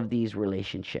all of these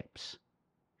relationships.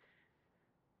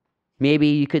 Maybe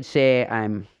you could say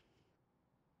I'm,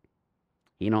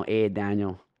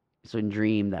 Daniel, it's a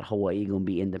dream that Hawaii gonna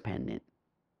be independent.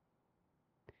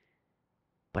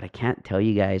 But I can't tell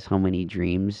you guys how many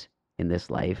dreams in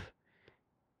this life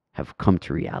have come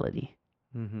to reality.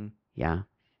 Mm-hmm. Yeah.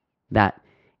 That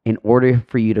in order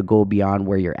for you to go beyond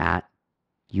where you're at,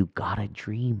 you gotta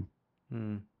dream.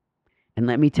 Mm. And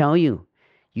let me tell you,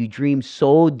 you dream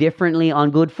so differently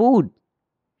on good food.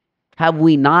 Have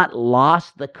we not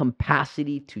lost the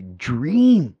capacity to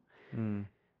dream? Mm.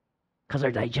 Because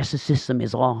our digestive system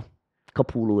is all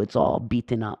kapulu, it's all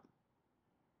beaten up.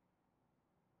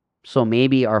 So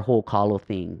maybe our whole kalo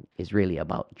thing is really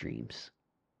about dreams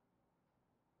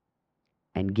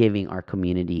and giving our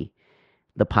community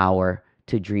the power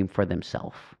to dream for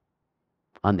themselves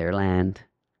on their land,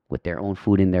 with their own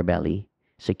food in their belly,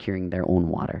 securing their own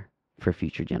water for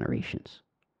future generations.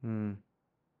 Mm.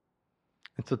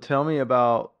 And so tell me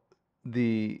about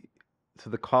the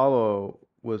kalo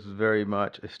was very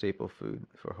much a staple food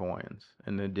for Hawaiians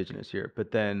and the indigenous here,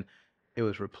 but then it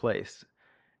was replaced.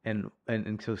 And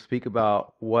so speak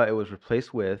about what it was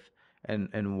replaced with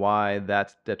and why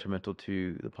that's detrimental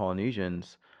to the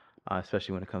Polynesians,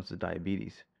 especially when it comes to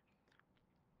diabetes.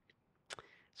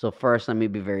 So first, let me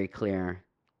be very clear.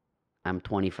 I'm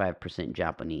 25%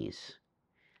 Japanese.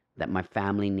 That my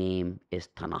family name is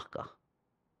Tanaka,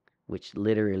 which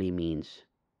literally means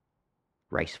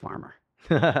rice farmer.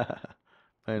 I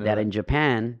know That that. in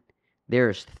Japan,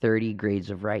 there's 30 grades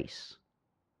of rice.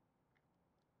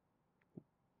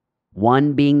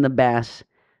 One being the best,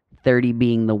 30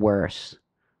 being the worst.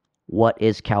 What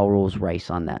is Calrose rice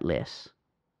on that list?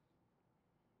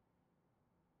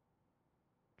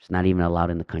 It's not even allowed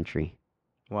in the country.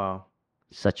 Wow.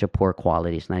 Such a poor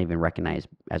quality. It's not even recognized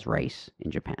as rice in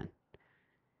Japan.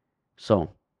 So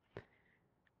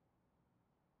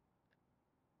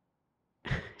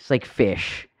it's like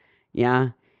fish. Yeah.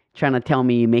 Trying to tell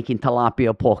me you're making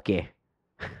tilapia poke.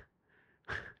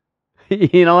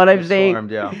 You know what I'm It's saying?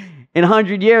 farmed, yeah. In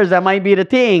 100 years, that might be the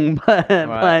thing,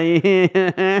 Right.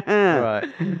 but Right.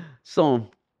 so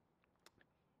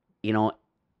you know,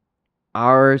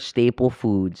 our staple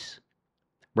foods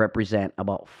represent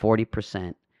about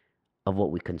 40% of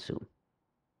what we consume.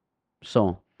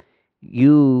 So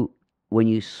you, when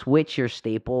you switch your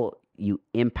staple, you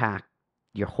impact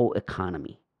your whole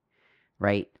economy,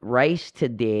 right? Rice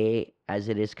today, as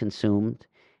it is consumed,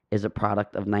 is a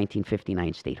product of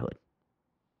 1959 statehood.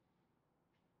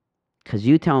 Because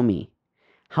you tell me,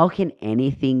 how can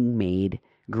anything made,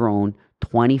 grown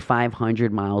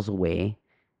 2,500 miles away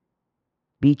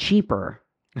be cheaper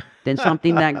than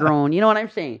something that grown? You know what I'm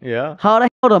saying? Yeah. How the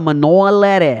hell the Manoa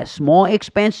lettuce more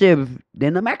expensive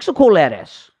than the Mexico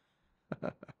lettuce?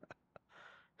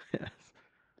 Yes.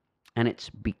 And it's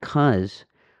because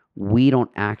we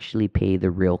don't actually pay the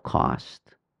real cost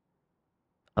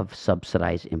of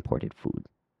subsidized imported food.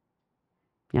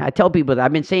 Yeah, I tell people that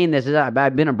I've been saying this,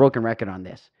 I've been a broken record on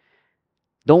this.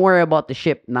 Don't worry about the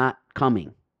ship not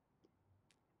coming.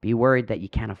 Be worried that you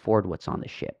can't afford what's on the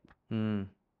ship. Mm,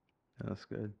 that's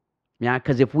good. Yeah,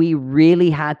 because if we really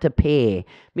had to pay,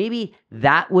 maybe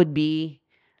that would be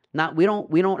not. We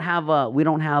don't have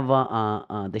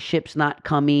the ship's not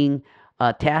coming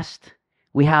test.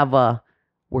 We have a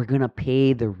we're gonna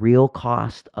pay the real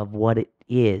cost of what it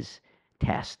is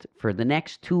test for the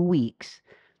next 2 weeks.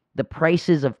 The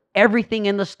prices of everything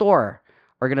in the store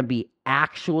are going to be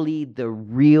actually the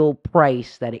real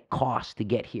price that it costs to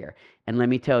get here. And let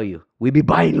me tell you, we be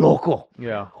buying local.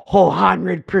 Yeah. Oh,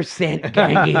 100%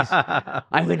 gangies.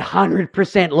 I mean,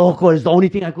 100% local is the only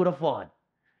thing I could afford.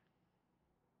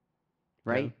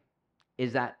 Yeah. Right?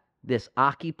 Is that this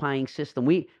occupying system?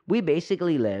 We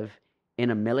basically live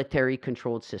in a military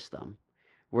controlled system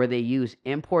where they use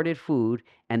imported food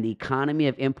and the economy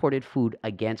of imported food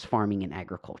against farming and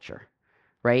agriculture,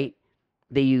 right?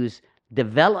 They use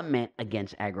development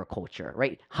against agriculture,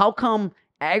 right? How come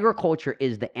agriculture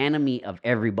is the enemy of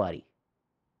everybody?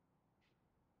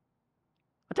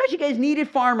 I thought you guys needed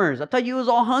farmers. I thought you was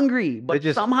all hungry, They but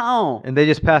just somehow and they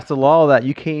just passed a law that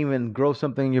you can't even grow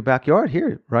something in your backyard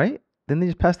here, right? Didn't they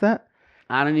just pass that?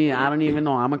 I don't even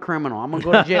know. I'm a criminal. I'm gonna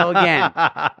go to jail again,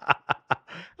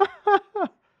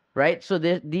 right? So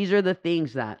these are the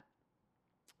things that,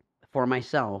 for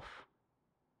myself,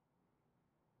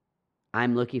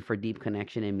 I'm looking for deep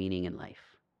connection and meaning in life.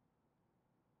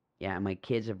 Yeah, my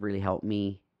kids have really helped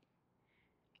me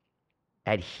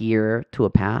adhere to a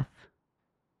path.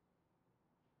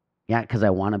 Yeah, because I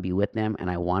want to be with them and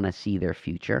I want to see their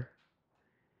future.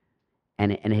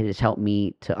 And it has helped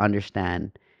me to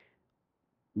understand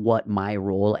what my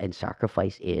role and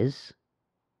sacrifice is.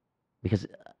 Because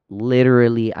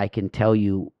literally, I can tell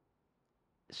you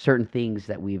certain things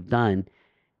that we've done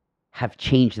have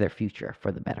changed their future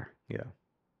for the better. Yeah.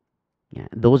 Yeah,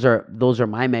 those are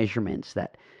my measurements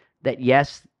that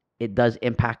yes, it does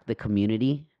impact the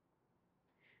community,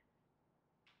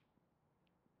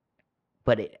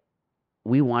 but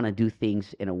we want to do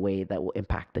things in a way that will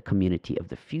impact the community of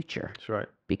the future That's right.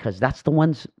 because that's the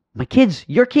ones my kids,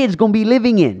 your kids gonna be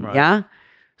living in. Right. Yeah.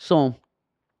 So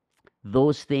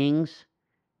those things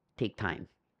take time.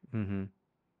 Mm-hmm.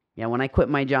 Yeah. When I quit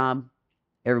my job,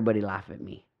 everybody laugh at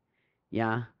me.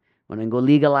 Yeah. When I go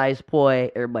legalize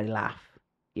poi, everybody laugh.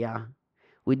 Yeah.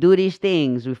 We do these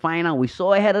things. We find out we're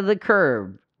so ahead of the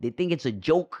curve. They think it's a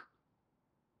joke.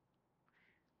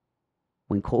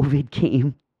 When COVID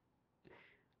came,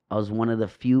 I was one of the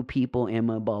few people in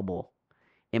my bubble,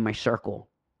 in my circle.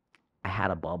 I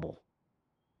had a bubble.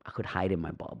 I could hide in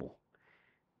my bubble.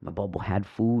 My bubble had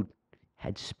food,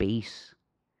 had space.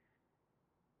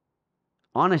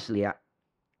 Honestly, I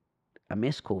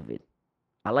miss COVID.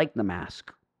 I like the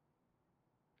mask.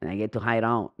 And I get to hide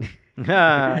out.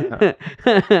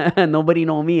 Nobody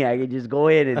know me. I can just go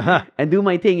in and do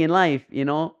my thing in life, you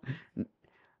know?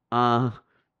 Uh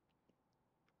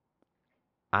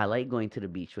I like going to the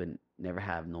beach when never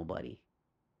have nobody.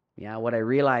 Yeah, what I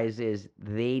realize is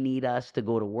they need us to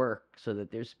go to work so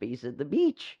that there's space at the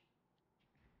beach.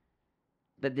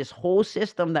 That this whole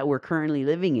system that we're currently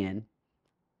living in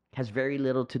has very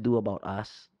little to do about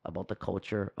us, about the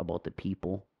culture, about the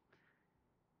people.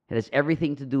 It has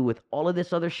everything to do with all of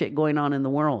this other shit going on in the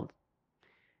world.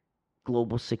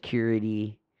 Global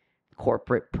security,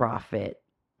 corporate profit.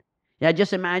 Yeah,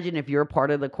 just imagine if you're a part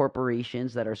of the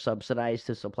corporations that are subsidized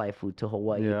to supply food to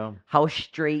Hawaii, Yeah. how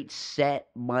straight set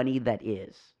money that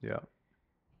is. Yeah.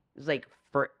 It's like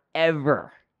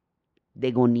forever.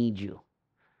 they gonna need you.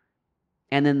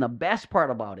 And then the best part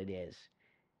about it is,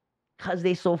 because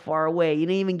they so far away, you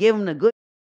didn't even give them the good.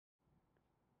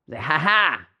 Like, ha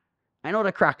ha! I know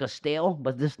the cracker's stale,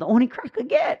 but this is the only cracker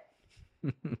get.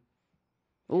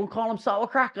 We'll call them sour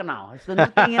cracker now. It's the new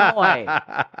thing in Hawaii.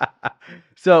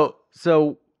 So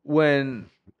when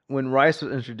rice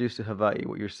was introduced to Hawaii,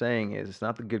 what you're saying is it's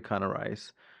not the good kind of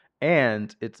rice,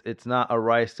 and it's not a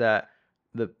rice that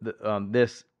the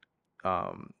this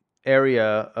um,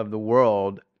 area of the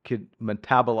world could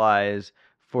metabolize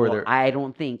for Well, their. I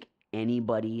don't think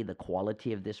anybody, the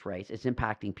quality of this rice, is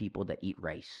impacting people that eat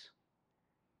rice.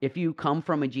 If you come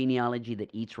from a genealogy that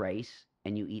eats rice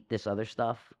and you eat this other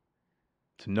stuff,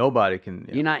 So nobody can.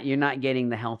 Yeah, you're not getting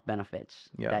the health benefits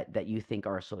yeah, that you think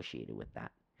are associated with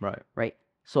that, right. right?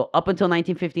 So up until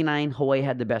 1959, Hawaii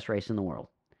had the best rice in the world.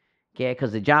 Okay,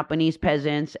 because the Japanese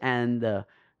peasants and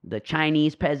the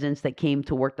Chinese peasants that came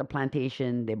to work the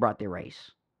plantation, they brought their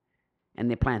rice and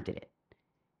they planted it.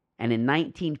 And in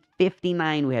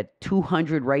 1959, we had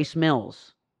 200 rice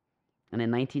mills. And in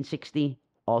 1960,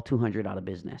 all 200 out of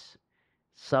business.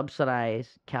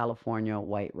 Subsidized California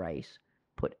white rice.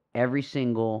 Put every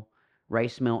single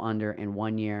rice mill under in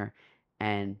 1 year.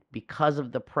 And because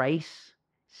of the price,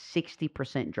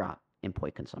 60% drop in poi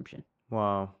consumption.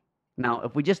 Wow. Now,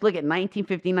 if we just look at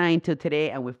 1959 to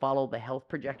today and we follow the health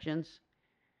projections,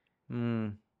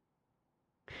 Mm,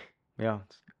 yeah,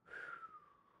 it's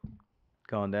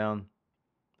gone down.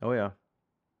 Oh yeah.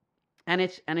 and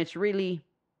it's really,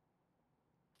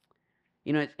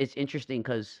 it's interesting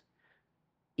because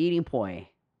eating poi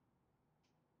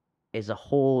is a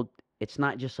whole. It's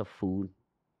not just a food.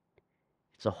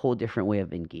 It's a whole different way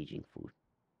of engaging food.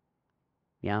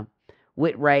 Yeah.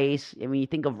 With rice, I mean, you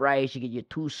think of rice, you get your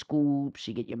 2 scoops,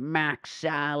 you get your mac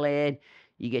salad,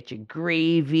 you get your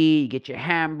gravy, you get your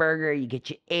hamburger, you get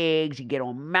your eggs, you get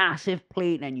on a massive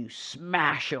plate and you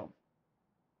smash them.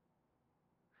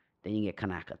 Then you get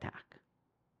Kanak attack.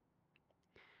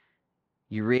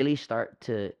 You really start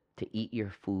to eat your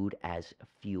food as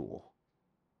fuel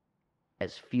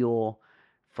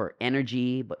for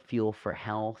energy, but fuel for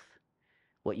health.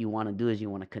 What you want to do is you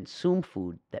want to consume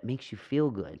food that makes you feel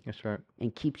good That's right.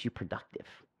 and keeps you productive.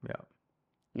 Yeah.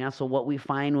 Yeah, so what we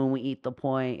find when we eat the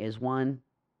poi is one,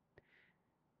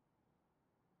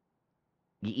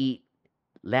 you eat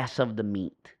less of the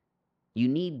meat. You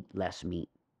need less meat.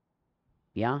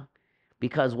 Yeah?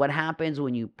 Because what happens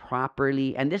when you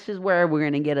properly, and this is where we're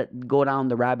going to go down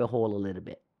the rabbit hole a little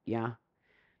bit. Yeah?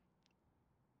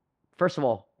 First of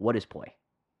all, what is poi?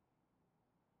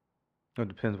 It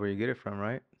depends where you get it from,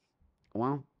 right?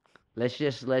 Well, let's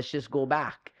just go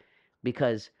back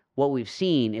because what we've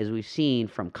seen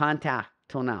from contact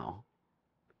till now,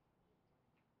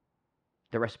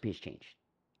 the recipe has changed,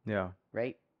 Yeah.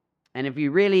 right? And if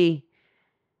you really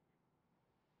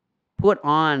put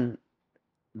on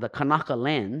the Kanaka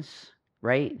lens,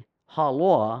 right?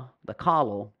 Haloa, the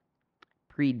kalo,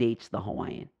 predates the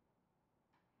Hawaiian.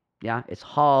 Yeah, it's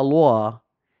Haloa,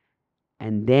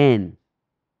 and then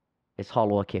it's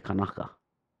Haloa ke Kanaka.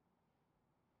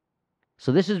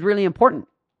 So this is really important.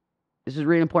 This is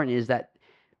really important is that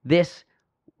this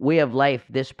way of life,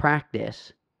 this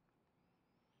practice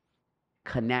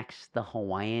connects the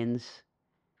Hawaiians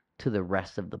to the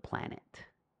rest of the planet.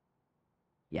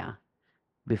 Yeah.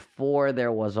 Before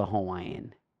there was a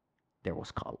Hawaiian, there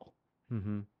was kalo.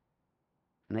 Mm-hmm.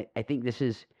 And I think this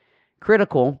is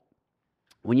critical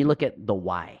when you look at the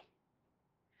why,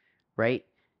 right?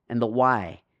 And the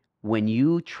why, when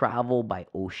you travel by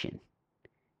ocean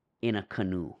in a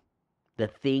canoe, the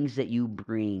things that you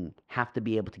bring have to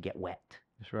be able to get wet.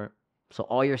 That's right. So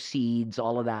all your seeds,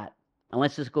 all of that,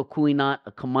 unless it's a kukui nut,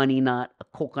 a kamani nut, a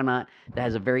coconut that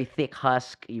has a very thick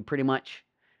husk, you pretty much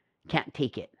can't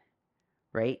take it,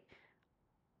 right?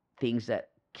 Things that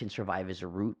can survive as a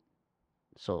root.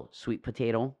 So sweet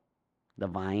potato, the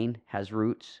vine has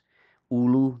roots.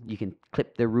 Ulu, you can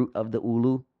clip the root of the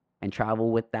ulu and travel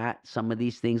with that. Some of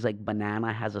these things like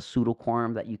banana has a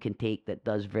pseudocorm that you can take that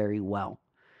does very well.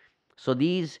 So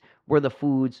these were the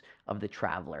foods of the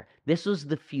traveler. This was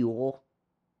the fuel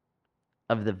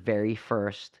of the very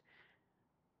first.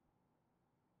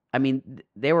 I mean,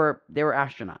 they were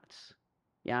astronauts.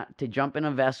 Yeah, to jump in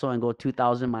a vessel and go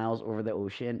 2,000 miles over the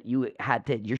ocean, you're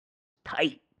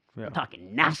tight. Yeah. I'm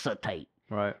talking NASA tight.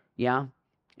 Right. Yeah.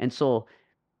 And so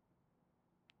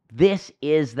this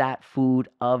is that food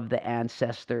of the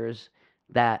ancestors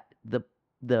that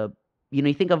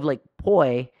you think of like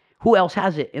poi, who else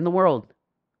has it in the world?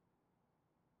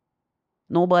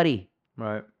 Nobody.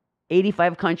 Right.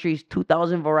 85 countries,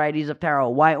 2,000 varieties of taro.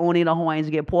 Why only the Hawaiians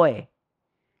get poi?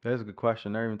 That is a good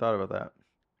question. Never even thought about that.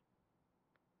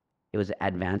 It was an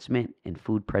advancement in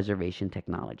food preservation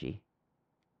technology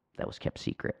that was kept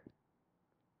secret.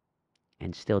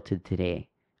 And still to today,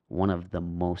 one of the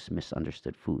most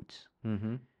misunderstood foods.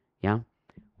 Mm-hmm. Yeah.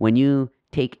 When you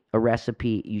take a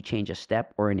recipe, you change a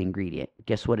step or an ingredient.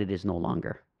 Guess what? It is no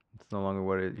longer. It's no longer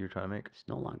what you're trying to make. It's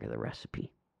no longer the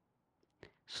recipe.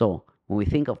 So when we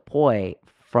think of poi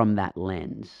from that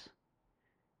lens,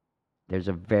 there's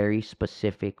a very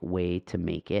specific way to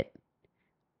make it.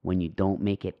 When you don't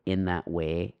make it in that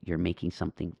way, you're making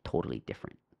something totally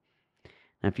different.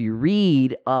 Now, if you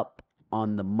read up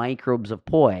on the microbes of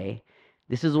poi,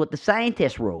 this is what the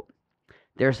scientists wrote.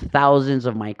 There's thousands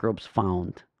of microbes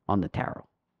found on the taro.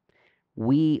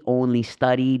 We only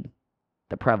studied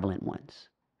the prevalent ones.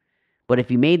 But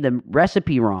if you made the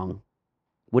recipe wrong,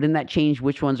 wouldn't that change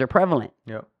which ones are prevalent?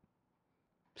 Yep.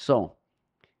 So,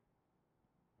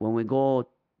 when we go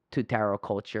to taro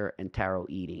culture and taro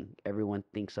eating, everyone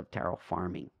thinks of taro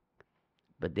farming,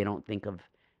 but they don't think of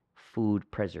food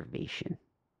preservation.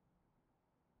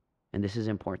 And this is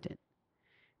important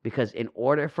because in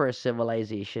order for a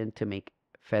civilization to make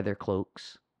feather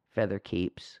cloaks, feather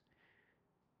capes,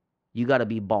 you got to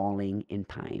be balling in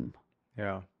time.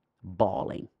 Yeah.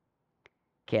 Balling.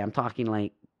 Okay, I'm talking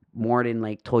like more than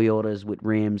like Toyotas with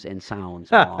rims and sounds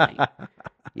balling.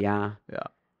 Yeah. Yeah.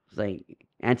 It's like,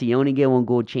 Auntie, you only get one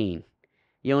gold chain.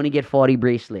 You only get 40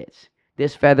 bracelets.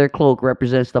 This feather cloak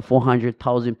represents the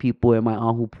 400,000 people in my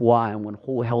Ahupua and one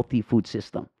whole healthy food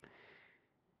system.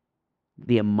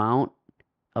 The amount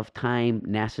of time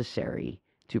necessary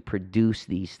to produce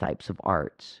these types of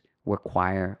arts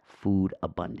require food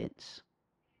abundance.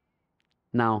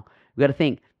 Now, we got to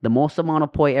think the most amount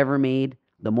of poi ever made,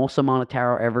 the most amount of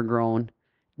taro ever grown,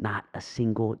 not a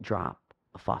single drop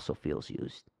of fossil fuels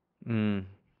used. Mm.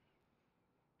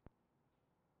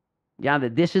 Yeah,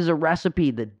 that this is a recipe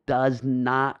that does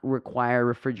not require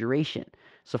refrigeration.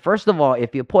 So first of all,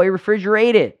 if you poi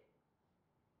refrigerate it,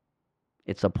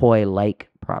 it's a poi-like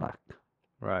product.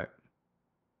 Right.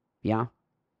 Yeah.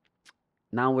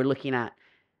 Now we're looking at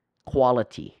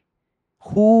quality.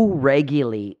 Who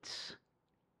regulates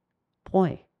poi?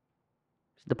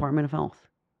 It's the Department of Health.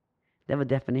 They have a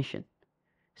definition.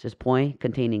 It says poi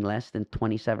containing less than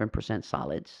 27%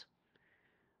 solids.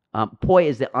 Poi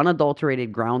is the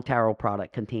unadulterated ground taro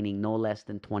product containing no less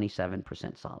than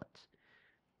 27% solids.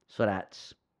 So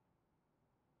that's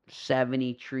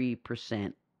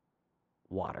 73%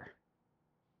 water.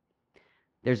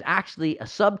 There's actually a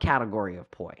subcategory of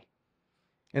poi.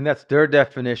 And that's their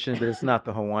definition, but it's not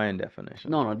the Hawaiian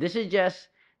definition. No, this is just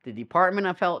the Department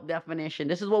of Health definition.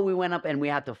 This is what we went up and we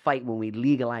had to fight when we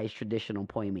legalized traditional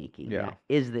poi making. Yeah.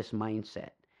 Is this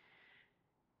mindset?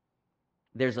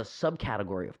 There's a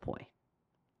subcategory of poi.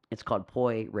 It's called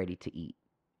poi ready to eat.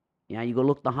 Yeah, you go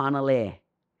look the hanale.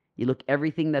 You look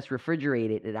everything that's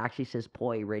refrigerated, it actually says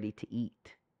poi ready to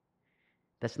eat.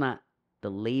 That's not the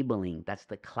labeling, that's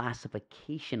the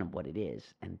classification of what it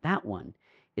is. And that one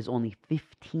is only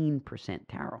 15%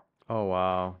 taro. Oh,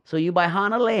 wow. So you buy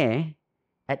hanale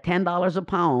at $10 a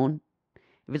pound.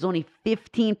 If it's only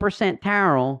 15%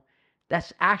 taro,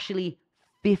 that's actually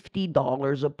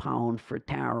 $50 a pound for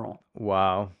taro.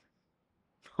 Wow.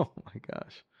 Oh, my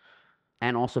gosh.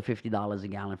 And also $50 a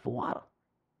gallon for water.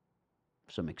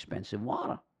 Some expensive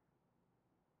water.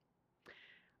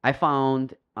 I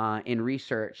found in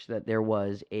research that there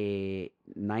was a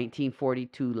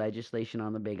 1942 legislation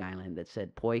on the Big Island that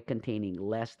said poi containing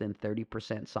less than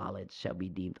 30% solids shall be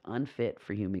deemed unfit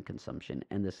for human consumption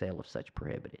and the sale of such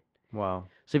prohibited. Wow.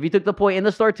 So if you took the poi in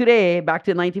the store today, back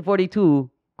to 1942,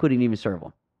 couldn't even serve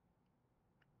them.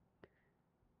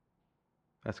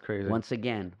 That's crazy. Once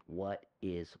again, what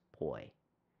is poi?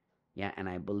 Yeah, and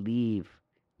I believe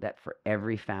that for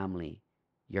every family,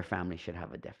 your family should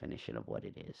have a definition of what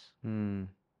it is. Mm.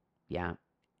 Yeah.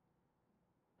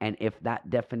 And if that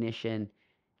definition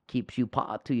keeps you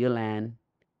pot to your land,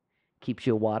 keeps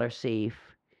your water safe,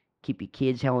 keep your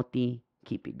kids healthy,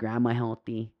 keep your grandma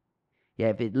healthy. Yeah,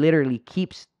 if it literally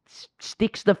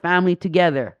sticks the family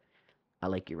together, I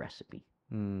like your recipe.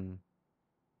 Mm.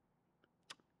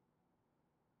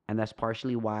 And that's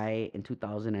partially why in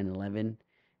 2011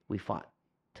 we fought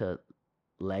to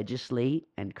legislate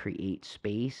and create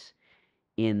space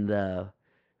in the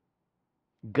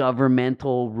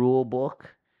governmental rule book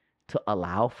to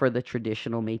allow for the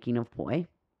traditional making of poi.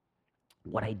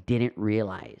 What I didn't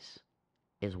realize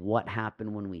is what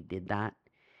happened when we did that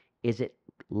is it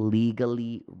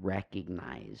legally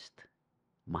recognized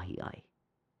mahi'ai.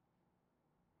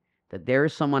 That there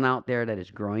is someone out there that is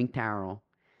growing taro,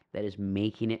 that is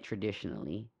making it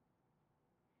traditionally.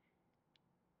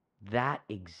 That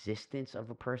existence of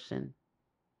a person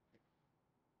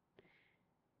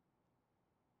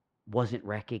wasn't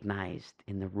recognized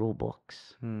in the rule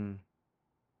books. Hmm.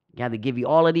 Yeah, they give you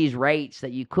all of these rights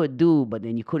that you could do, but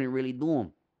then you couldn't really do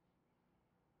them.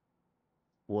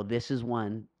 Well, this is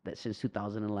one that since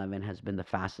 2011 has been the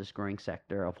fastest growing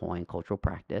sector of Hawaiian cultural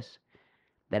practice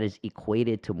that is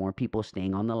equated to more people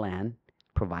staying on the land,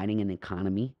 providing an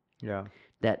economy Yeah.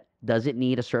 that doesn't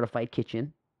need a certified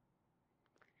kitchen.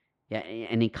 Yeah,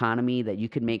 an economy that you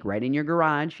could make right in your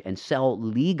garage and sell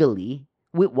legally.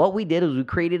 What we did is we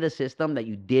created a system that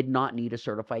you did not need a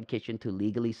certified kitchen to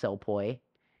legally sell poi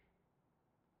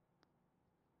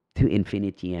to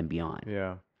infinity and beyond.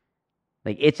 Yeah.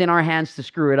 Like it's in our hands to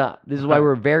screw it up. This is why Right.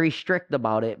 we're very strict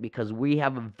about it because we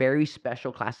have a very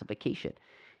special classification.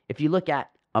 If you look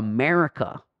at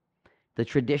America, the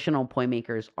traditional poi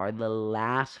makers are the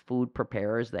last food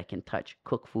preparers that can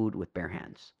cook food with bare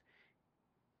hands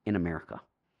in America.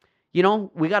 You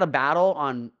know, we got a battle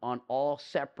on all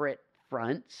separate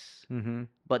fronts, Mm-hmm.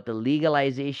 but the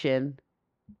legalization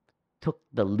took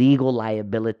the legal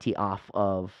liability off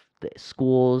of the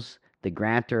schools, the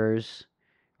grantors,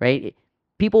 right?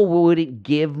 People wouldn't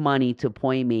give money to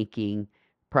point making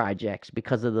projects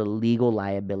because of the legal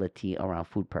liability around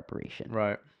food preparation.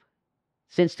 Right.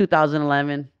 Since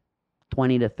 2011,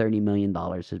 20 to 30 million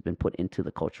dollars has been put into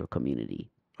the cultural community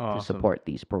to Awesome. support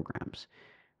these programs,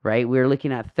 right? We're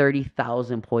looking at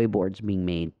 30,000 poi boards being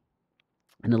made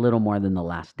in a little more than the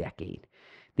last decade.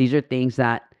 These are things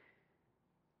that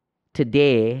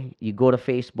today you go to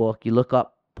Facebook, you look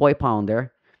up poi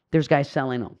pounder, there's guys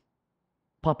selling them.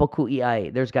 Papa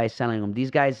Ku'iai, there's guys selling them.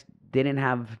 These guys didn't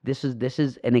have this is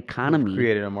an We've economy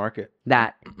created a market.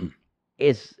 that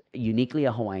is uniquely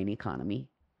a Hawaiian economy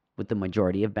with the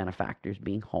majority of benefactors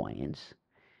being Hawaiians.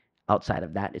 Outside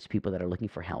of that, it's people that are looking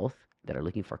for health, that are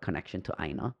looking for connection to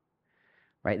Aina,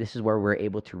 right? This is where we're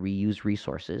able to reuse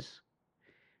resources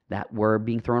that were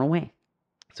being thrown away.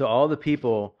 So all the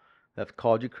people that have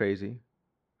called you crazy,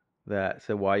 that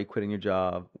said, "Why are you quitting your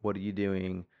job? What are you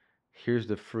doing?" Here's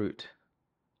the fruit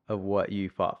of what you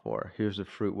fought for. Here's the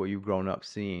fruit what you've grown up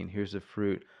seeing. Here's the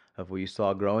fruit of what you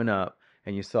saw growing up,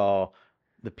 and you saw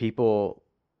the people,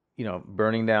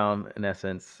 burning down in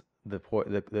essence the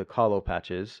kalo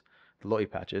patches, the lo'i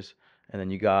patches, and then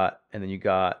you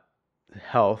got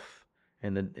health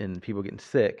and people getting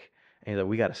sick, and you're like,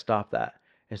 we got to stop that.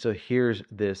 And so here's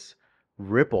this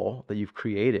ripple that you've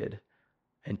created,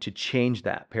 and to change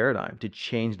that paradigm, to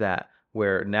change that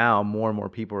where now more and more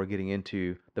people are getting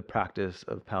into the practice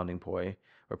of pounding poi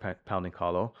or pounding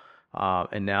kalo.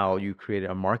 And now you created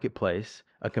a marketplace,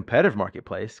 a competitive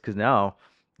marketplace, because now,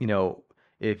 you know,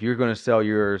 if you're going to sell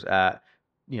yours at,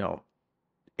 you know,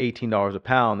 $18 a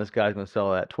pound, this guy's going to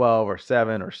sell it at 12 or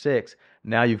 7 or 6.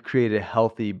 Now you've created a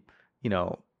healthy, you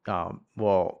know,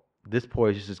 well, this poi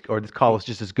is just as, or this call is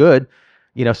just as good,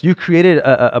 so you created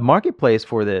a marketplace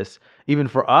for this. Even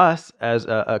for us as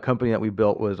a company that we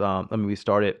built was, we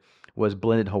started was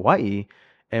Blended Hawaii,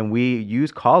 and we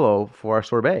use kalo for our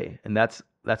sorbet, and that's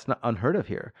not unheard of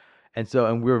here. And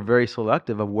we're very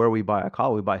selective of where we buy our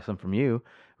kalo. We buy some from you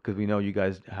because we know you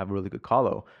guys have really good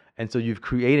kalo. And so you've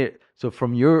created, so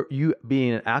from you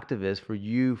being an activist, for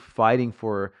you fighting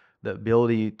for the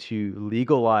ability to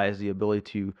legalize the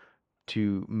ability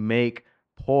to make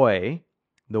poi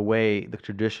the way the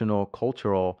traditional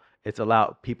cultural, it's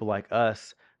allowed people like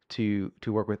us to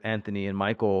work with Anthony and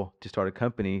Michael to start a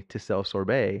company to sell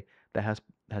sorbet that has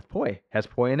poi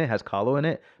in it, has kalo in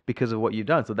it, because of what you've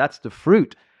done. So that's the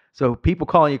fruit. So people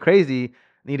calling you crazy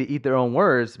need to eat their own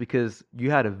words, because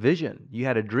you had a vision, you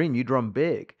had a dream, you drum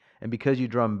big. And because you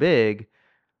drum big,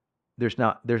 there's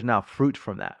now fruit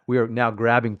from that. We are now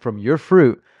grabbing from your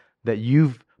fruit that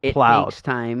you've It plowed. takes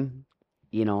time,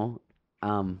 you know.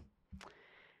 Um,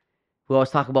 we always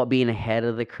talk about being ahead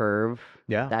of the curve.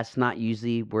 Yeah. That's not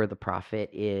usually where the profit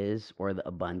is or the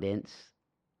abundance.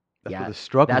 That's where Yeah, the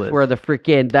struggle that's is. where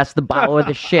that's the bow of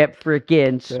the ship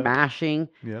freaking Yeah. smashing.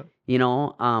 Yeah. You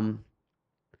know,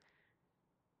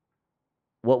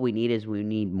 what we need is we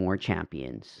need more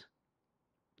champions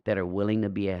that are willing to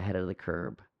be ahead of the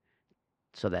curve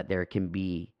so that there can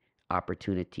be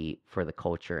opportunity for the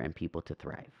culture and people to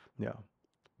thrive. Yeah.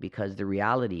 Because the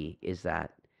reality is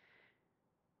that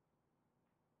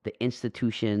the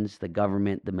institutions, the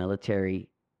government, the military,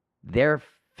 they're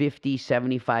 50,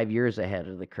 75 years ahead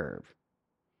of the curve.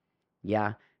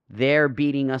 Yeah. They're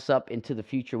beating us up into the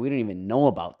future. We don't even know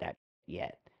about that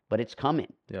yet, but it's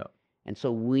coming. Yeah. And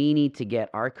so we need to get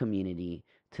our community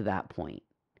to that point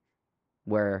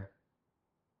where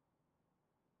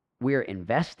we're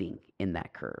investing in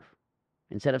that curve.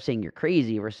 Instead of saying you're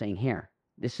crazy, we're saying, here,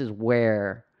 this is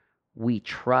where we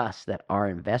trust that our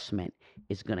investment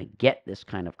is going to get this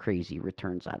kind of crazy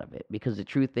returns out of it. Because the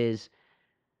truth is,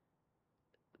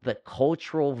 the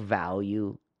cultural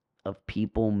value of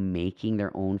people making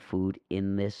their own food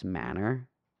in this manner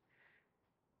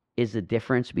is the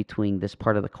difference between this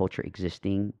part of the culture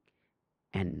existing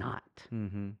and not.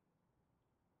 Mm-hmm.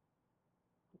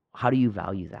 How do you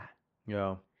value that?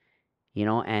 Yeah.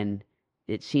 And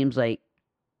it seems like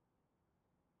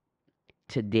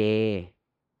today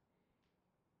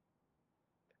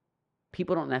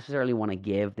people don't necessarily want to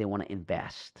give, they want to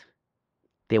invest.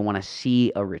 They want to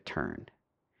see a return.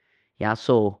 Yeah,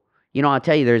 so I'll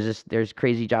tell you, there's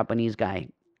crazy Japanese guy.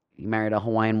 He married a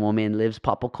Hawaiian woman, lives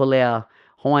Papakolea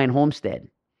Hawaiian homestead.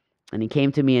 And he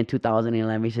came to me in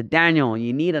 2011. He said, Daniel,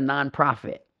 you need a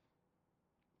nonprofit.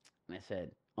 And I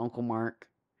said, Uncle Mark,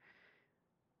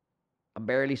 I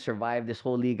barely survived this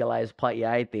whole legalized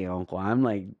pa'iai thing, Uncle. I'm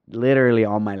like literally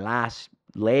on my last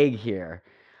leg here.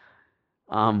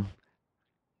 Um,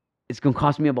 it's gonna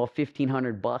cost me about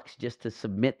 $1,500 just to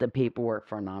submit the paperwork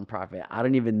for a nonprofit. I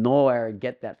don't even know where I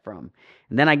get that from.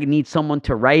 And then I need someone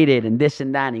to write it and this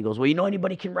and that. And he goes, well,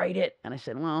 anybody can write it. And I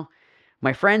said, well,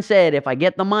 my friend said if I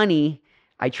get the money,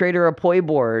 I trade her a poi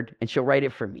board and she'll write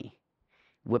it for me.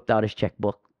 Whipped out his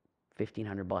checkbook,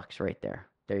 $1,500 right there.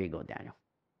 There you go, Daniel.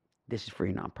 This is for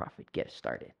your nonprofit. Get it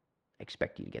started. I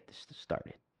expect you to get this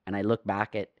started. And I look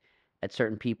back at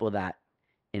certain people that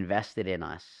invested in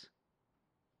us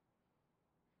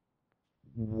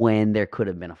when there could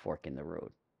have been a fork in the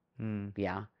road.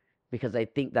 Yeah. Because I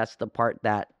think that's the part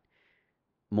that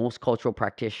most cultural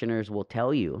practitioners will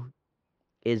tell you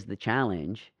is the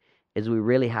challenge, is we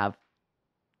really have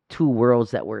two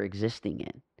worlds that we're existing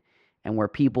in. And where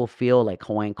people feel like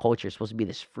Hawaiian culture is supposed to be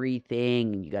this free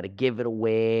thing and you got to give it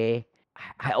away.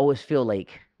 I always feel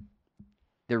like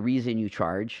the reason you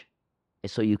charge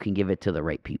is so you can give it to the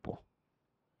right people.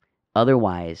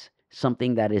 Otherwise,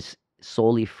 something that is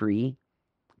solely free,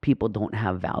 people don't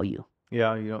have value.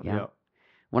 Yeah, you don't. Yeah.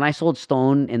 When I sold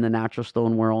stone in the natural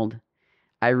stone world,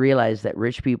 I realized that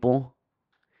rich people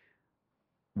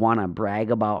want to brag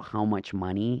about how much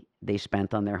money they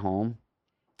spent on their home,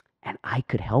 and I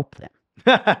could help them.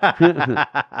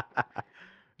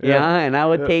 Yeah, and I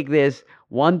would take this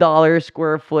 $1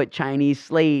 square foot Chinese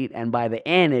slate, and by the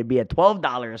end, it'd be a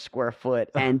 $12 square foot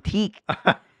antique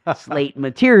slate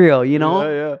material,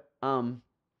 Yeah.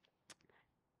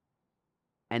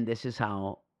 And this is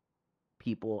how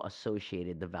people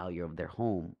associated the value of their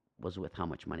home was with how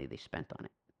much money they spent on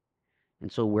it.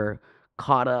 And so we're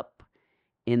caught up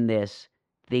in this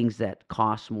things that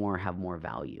cost more have more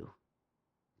value,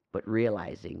 but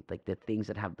realizing like the things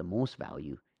that have the most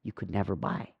value you could never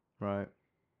buy. Right.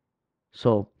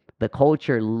 So the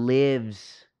culture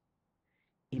lives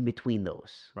in between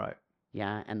those. Right.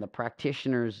 Yeah. And the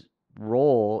practitioner's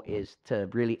role is to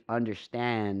really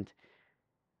understand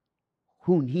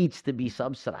who needs to be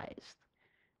subsidized,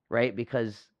 right?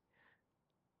 Because,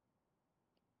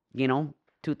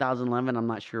 2011, I'm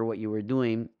not sure what you were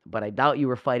doing, but I doubt you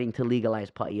were fighting to legalize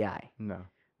pa'iai. No.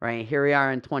 Right? Here we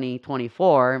are in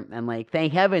 2024, and like,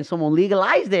 thank heaven someone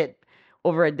legalized it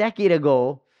over a decade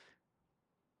ago.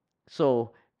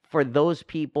 So for those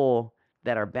people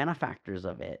that are benefactors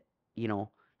of it,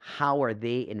 how are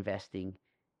they investing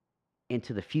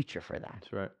into the future for that?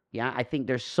 That's right. Yeah, I think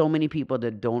there's so many people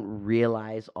that don't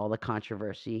realize all the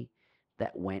controversy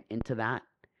that went into that.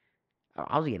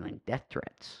 I was getting like death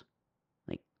threats.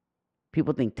 Like,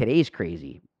 people think today's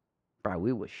crazy. Bro,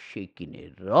 we was shaking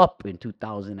it up in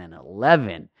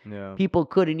 2011. Yeah. People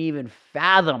couldn't even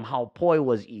fathom how poi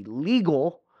was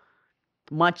illegal,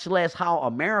 much less how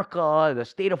America, the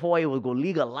state of Hawaii, was going to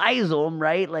legalize them,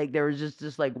 right? Like, there was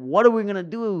just like, what are we going to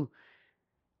do?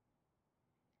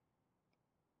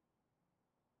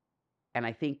 And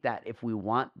I think that if we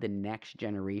want the next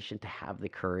generation to have the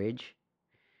courage,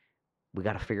 we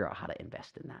got to figure out how to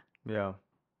invest in that. Yeah.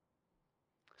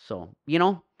 So,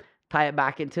 tie it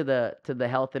back into the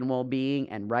health and well-being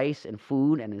and rice and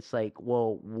food. And it's like,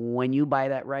 well, when you buy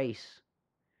that rice,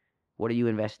 what are you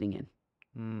investing in?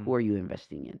 Who are you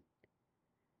investing in?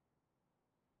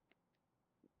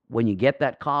 When you get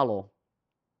that kalo,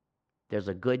 there's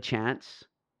a good chance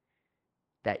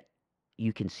that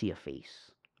you can see a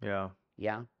face. Yeah.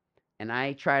 Yeah. And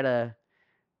I try to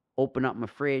open up my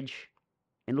fridge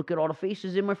and look at all the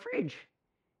faces in my fridge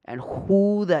and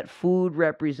who that food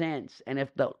represents. And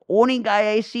if the only guy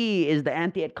I see is the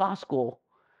auntie at Costco,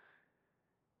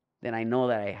 then I know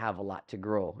that I have a lot to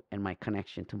grow in my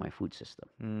connection to my food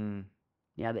system.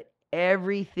 Yeah, that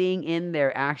everything in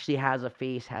there actually has a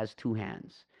face, has two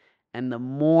hands. And the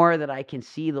more that I can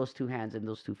see those two hands and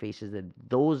those two faces, that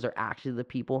those are actually the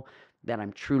people that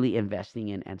I'm truly investing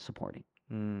in and supporting.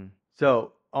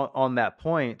 So on that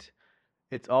point,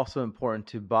 it's also important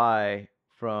to buy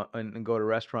from and go to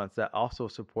restaurants that also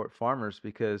support farmers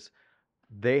because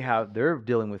they're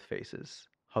dealing with faces,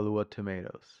 Halua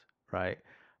tomatoes, right?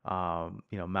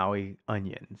 Maui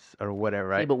onions or whatever,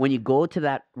 See, right? but when you go to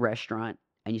that restaurant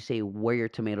and you say where your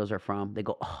tomatoes are from, they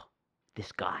go, oh,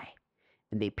 this guy.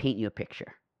 And they paint you a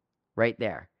picture right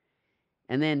there.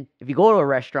 And then if you go to a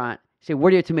restaurant, say, where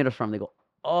are your tomatoes from? They go,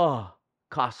 oh,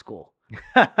 Costco.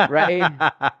 Right?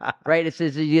 Right? It's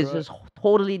Right. just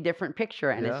totally different picture.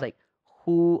 And it's Yeah. like,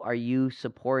 who are you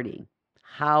supporting?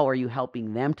 How are you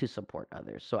helping them to support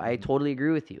others? So I Mhm. totally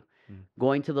agree with you. Mhm.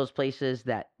 Going to those places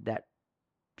that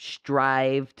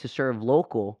strive to serve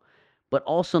local, but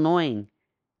also knowing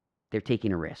they're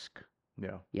taking a risk.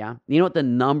 Yeah. Yeah. You know what the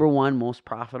number one most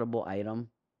profitable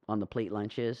item on the plate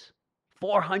lunch is?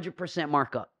 400%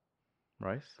 markup.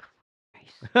 Rice.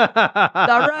 Rice.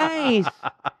 The rice.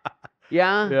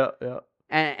 Yeah. Yeah, yeah.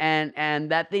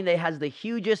 And that thing that has the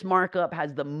hugest markup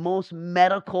has the most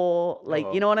medical, like,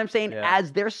 you Oh, know what I'm saying? yeah.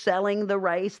 As they're selling the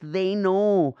rice, they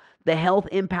know the health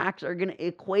impacts are going to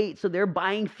equate. So they're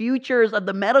buying futures of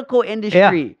the medical Yeah.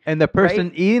 industry, And the right?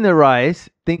 person eating the rice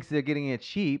thinks they're getting it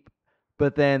cheap,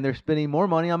 but then they're spending more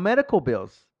money on medical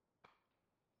bills.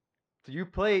 So you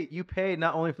pay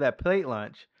not only for that plate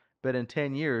lunch, but in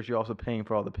 10 years you're also paying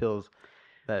for all the pills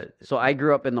that So I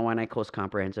grew up in the Waianae Coast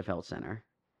Comprehensive Health Center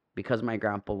because my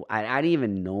grandpa, I didn't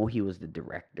even know he was the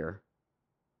director.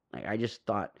 Like, I just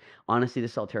thought, honestly,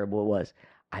 this is how terrible it was.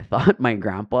 I thought my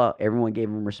grandpa, everyone gave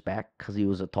him respect because he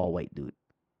was a tall white dude.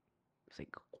 It's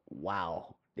like,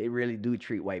 wow, they really do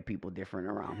treat white people different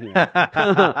around here.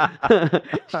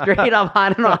 Straight up, I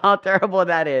don't know how terrible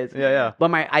that is. Yeah, yeah.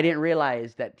 But I didn't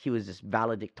realize that he was this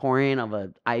valedictorian of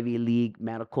a Ivy League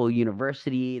medical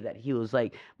university. That he was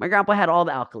like, my grandpa had all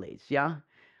the accolades. Yeah,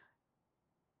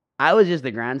 I was just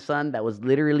the grandson that was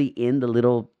literally in the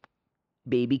little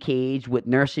baby cage with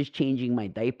nurses changing my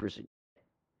diapers.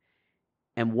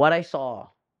 And what I saw,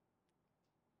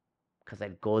 because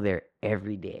I'd go there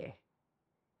every day,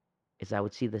 is I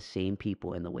would see the same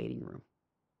people in the waiting room.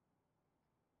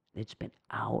 They'd spend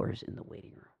hours in the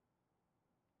waiting room.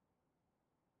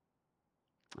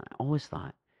 And I always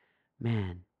thought,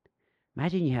 man,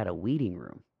 imagine you had a weeding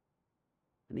room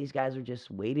and these guys are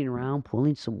just waiting around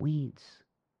pulling some weeds.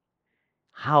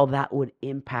 How that would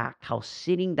impact how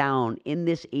sitting down in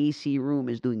this AC room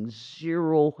is doing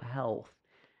zero health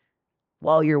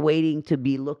while you're waiting to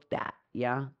be looked at.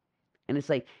 Yeah. And it's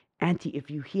like, Auntie, if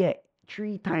you hit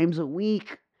 3 times a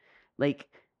week, like,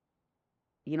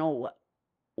 you know,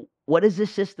 what is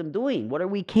this system doing? What are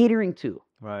we catering to?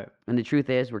 Right. And the truth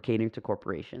is, we're catering to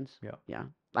corporations. Yeah. Yeah.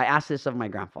 I asked this of my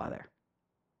grandfather.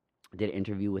 I did an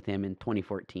interview with him in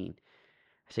 2014.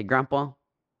 I said, Grandpa,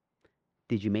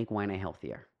 did you make Waianae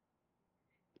healthier?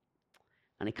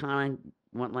 And he kind of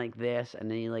went like this, and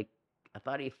then I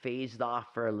thought he phased off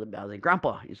for a little bit. I was like,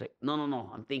 Grandpa. He's like, no.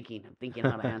 I'm thinking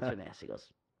how to answer this. He goes,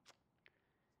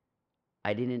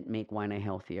 I didn't make Waianae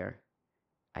healthier.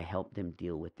 I helped them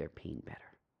deal with their pain better.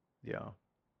 Yeah.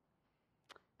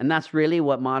 And that's really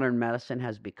what modern medicine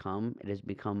has become. It has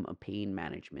become a pain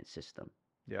management system.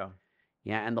 Yeah.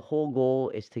 Yeah, and the whole goal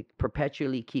is to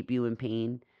perpetually keep you in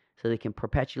pain so they can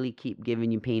perpetually keep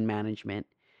giving you pain management.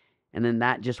 And then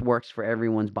that just works for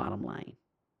everyone's bottom line.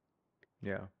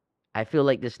 Yeah. I feel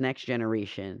like this next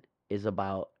generation is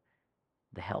about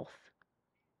the health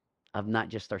of not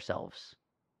just ourselves,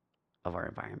 of our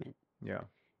environment. Yeah.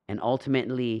 And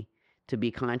ultimately, to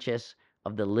be conscious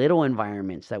of the little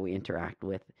environments that we interact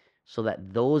with so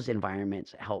that those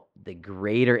environments help the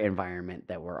greater environment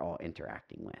that we're all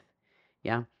interacting with.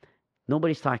 Yeah.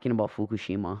 Nobody's talking about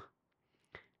Fukushima.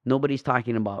 Nobody's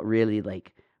talking about really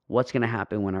like what's going to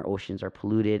happen when our oceans are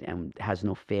polluted and has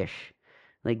no fish.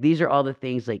 Like, these are all the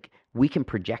things like we can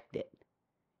project it.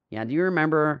 Yeah. Do you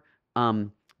remember the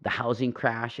housing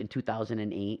crash in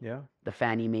 2008? Yeah. The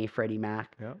Fannie Mae, Freddie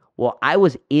Mac. Yeah. Well, I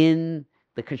was in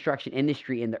the construction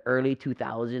industry in the early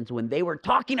 2000s when they were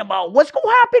talking about what's going to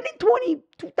happen in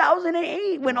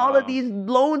 2008 when all of Wow. these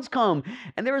loans come.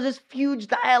 And there was this huge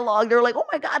dialogue. They were like, oh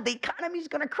my God, the economy is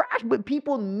going to crash. But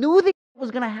people knew that it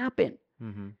was going to happen.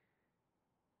 Mm-hmm.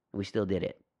 We still did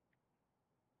it.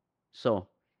 So,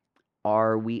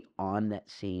 are we on that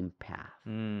same path?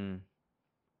 Yeah.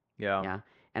 Yeah.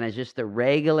 And as just a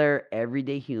regular,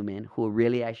 everyday human who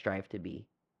really I strive to be.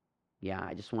 Yeah.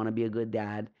 I just want to be a good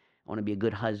dad. I want to be a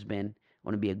good husband. I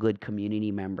want to be a good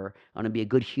community member. I want to be a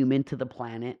good human to the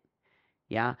planet.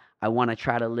 Yeah. I want to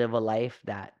try to live a life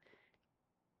that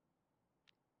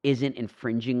isn't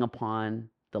infringing upon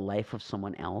the life of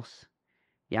someone else.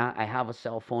 Yeah, I have a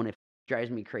cell phone. It drives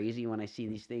me crazy when I see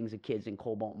these things of kids in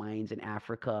cobalt mines in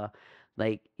Africa.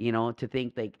 Like, to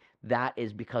think like that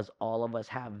is because all of us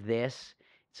have this.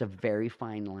 It's a very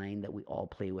fine line that we all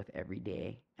play with every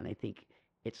day. And I think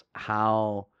it's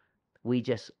how we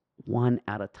just one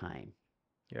at a time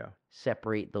Yeah.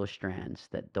 separate those strands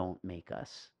that don't make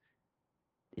us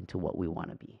into what we want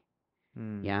to be.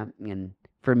 Mm. Yeah. And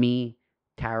for me,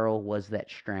 tarot was that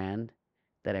strand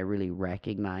that I really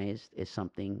recognized is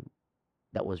something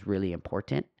that was really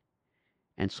important.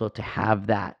 And so to have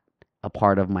that a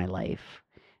part of my life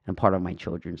and part of my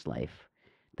children's life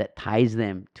that ties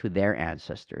them to their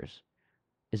ancestors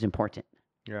is important.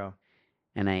 Yeah.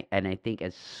 And I think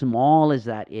as small as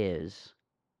that is,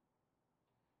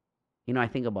 I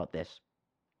think about this.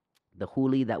 The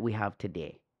huli that we have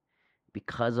today,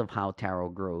 because of how taro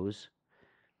grows,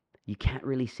 you can't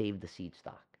really save the seed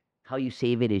stock. How you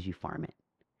save it is you farm it.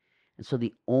 And so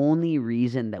the only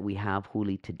reason that we have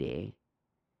huli today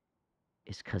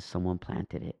is because someone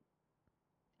planted it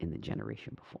in the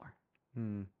generation before.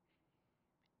 Mm.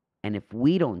 And if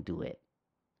we don't do it,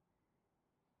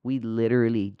 we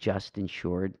literally just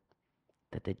ensured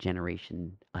that the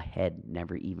generation ahead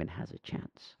never even has a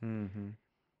chance. Mm-hmm.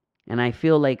 And I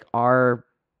feel like the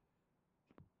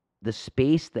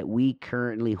space that we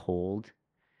currently hold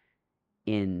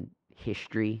in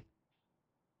history,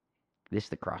 this is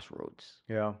the crossroads.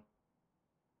 Yeah.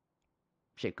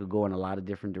 Shit could go in a lot of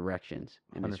different directions.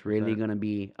 And it's really 100%. going to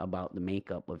be about the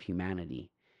makeup of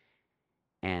humanity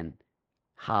and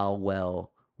how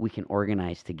well we can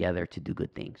organize together to do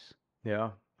good things. Yeah.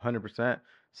 100%.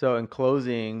 So in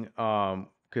closing,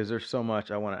 because there's so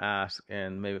much I want to ask,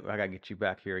 and maybe I gotta get you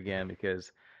back here again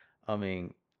because I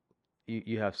mean,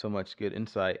 you have so much good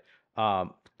insight.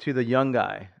 To the young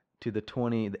guy, to the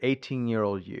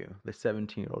 18-year-old you, the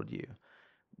 17-year-old you,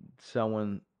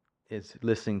 someone is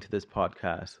listening to this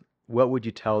podcast, what would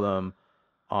you tell them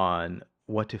on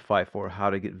what to fight for, how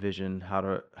to get vision, how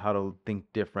to think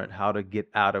different, how to get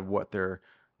out of what they're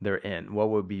in? What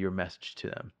would be your message to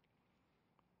them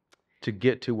to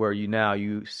get to where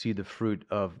you see the fruit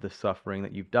of the suffering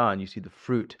that you've done? You see the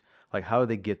fruit. Like, how do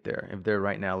they get there? If they're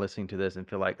right now listening to this and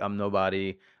feel like I'm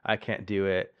nobody, I can't do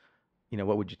it,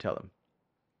 what would you tell them?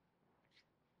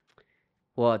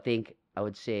 Well, I think I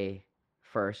would say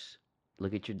first,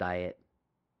 look at your diet.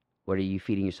 What are you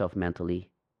feeding yourself mentally?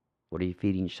 What are you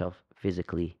feeding yourself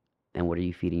physically? And what are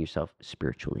you feeding yourself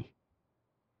spiritually?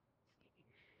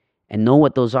 And know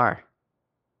what those are.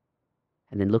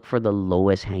 And then look for the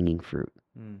lowest hanging fruit.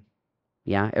 Mm.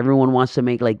 Yeah, everyone wants to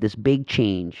make like this big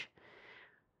change.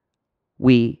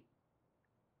 We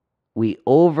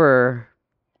over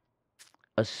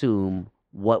assume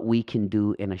what we can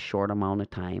do in a short amount of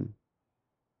time,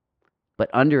 but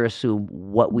under assume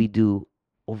what we do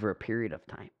over a period of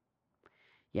time.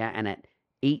 Yeah, and at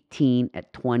 18,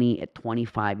 at 20, at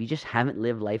 25, you just haven't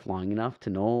lived life long enough to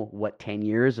know what 10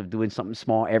 years of doing something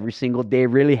small every single day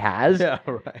really has. Yeah,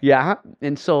 right. Yeah.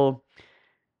 And so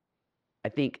I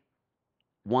think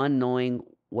one, knowing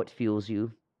what fuels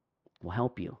you will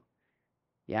help you.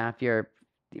 Yeah.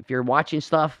 If you're watching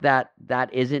stuff that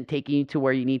isn't taking you to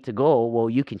where you need to go, well,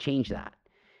 you can change that.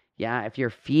 Yeah. If you're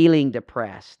feeling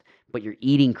depressed, but you're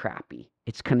eating crappy,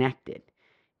 it's connected.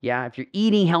 Yeah. If you're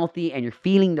eating healthy and you're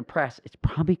feeling depressed, it's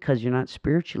probably because you're not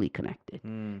spiritually connected.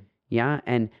 Mm. Yeah.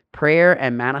 And prayer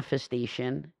and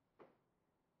manifestation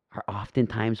are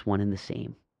oftentimes one and the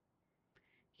same.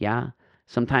 Yeah.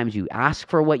 Sometimes you ask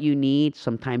for what you need.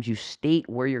 Sometimes you state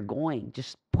where you're going.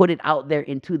 Just put it out there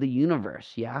into the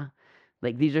universe. Yeah.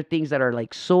 Like these are things that are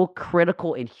like so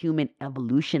critical in human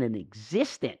evolution and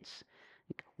existence.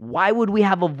 Like, why would we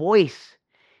have a voice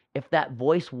if that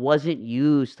voice wasn't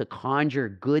used to conjure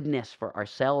goodness for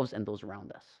ourselves and those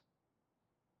around us?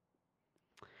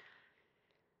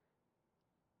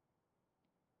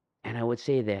 And I would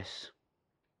say this: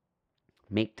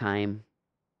 make time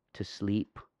to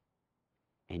sleep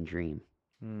and dream,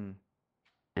 Mm.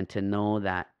 and to know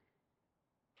that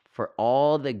for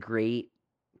all the great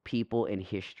people in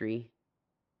history,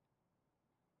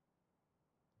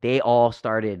 they all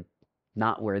started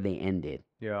not where they ended.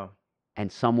 Yeah, And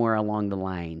somewhere along the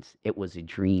lines, it was a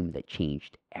dream that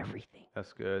changed everything.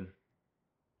 that's good.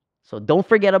 So don't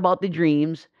forget about the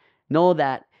dreams. Know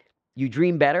that you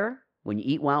dream better when you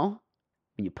eat well,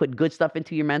 when you put good stuff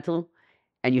into your mental,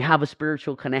 and you have a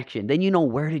spiritual connection. Then you know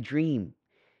where to dream.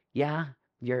 Yeah,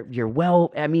 you're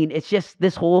well. I mean, it's just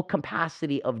this whole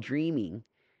capacity of dreaming.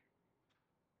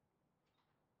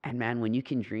 And man, when you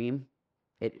can dream,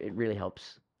 it really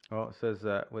helps. Well, it says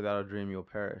that without a dream you'll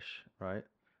perish, right?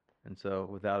 And so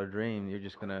without a dream, you're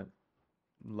just gonna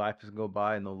life is gonna go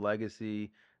by, and the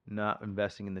legacy, not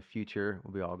investing in the future,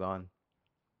 will be all gone.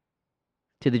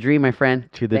 To the dream, my friend.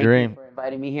 To the Thank you dream. for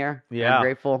inviting me here. I'm Yeah.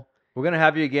 grateful. We're gonna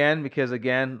have you again because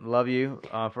again, love you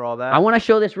for all that. I want to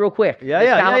show this real quick. Yeah, This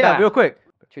yeah, yeah, yeah. calabash. Real quick.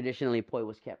 Traditionally, poi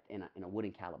was kept in a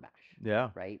wooden calabash. Yeah.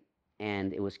 Right?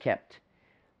 And it was kept.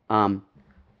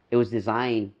 It was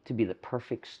designed to be the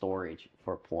perfect storage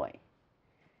for poi.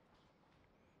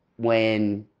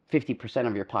 When 50%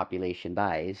 of your population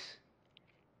dies,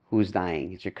 who's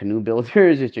dying? It's your canoe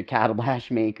builders, it's your calabash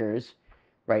makers,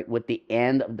 right? With the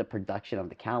end of the production of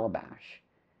the calabash,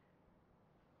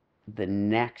 the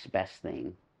next best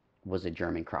thing was a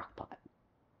German crock pot.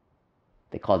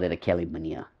 They called it a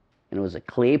kelimania. And it was a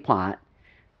clay pot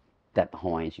that the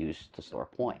Hawaiians used to store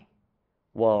poi.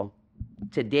 Well,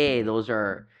 today those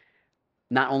are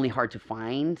not only hard to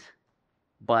find,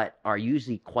 but are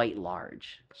usually quite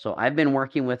large. So I've been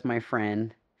working with my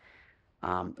friend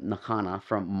Nakana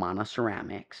from Mana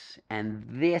Ceramics, and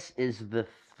this is the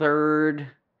third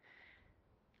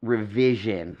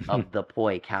revision of the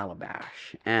poi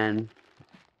calabash. And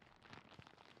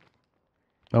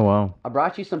Oh wow. I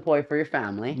brought you some poi for your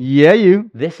family. Yeah,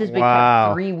 you. This has been Wow.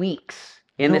 kept 3 weeks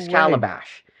in No this way.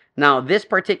 calabash. Now, this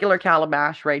particular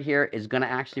calabash right here is gonna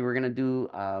actually we're gonna do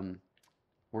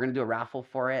a raffle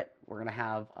for it. We're gonna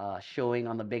have a showing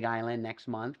on the Big Island next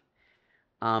month.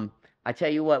 I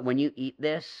tell you what, when you eat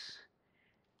this,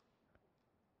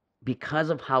 because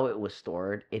of how it was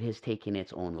stored, it has taken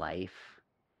its own life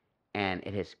and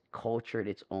it has cultured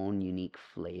its own unique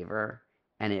flavor,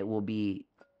 and it will be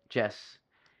just,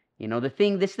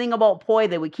 this thing about poi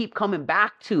that we keep coming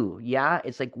back to. Yeah,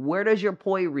 it's like, where does your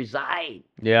poi reside?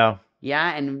 Yeah.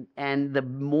 Yeah, and the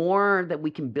more that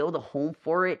we can build a home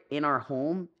for it in our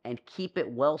home and keep it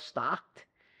well stocked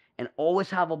and always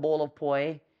have a bowl of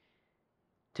poi,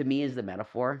 to me is the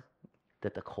metaphor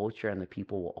that the culture and the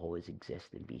people will always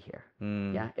exist and be here.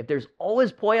 Yeah, if there's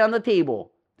always poi on the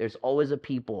table, there's always a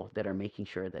people that are making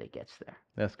sure that it gets there.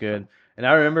 That's good. And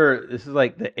I remember this is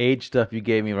like the age stuff you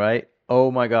gave me, right? Oh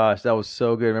my gosh, that was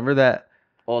so good. Remember that?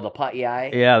 Oh, the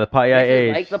pa'iai? Yeah, the pa'iai This is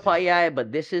age. like the pa'iai,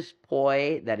 but this is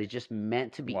poi that is just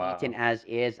meant to be Wow. eaten as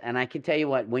is. And I can tell you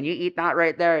what, when you eat that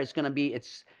right there,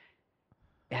 it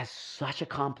has such a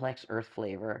complex earth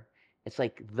flavor. It's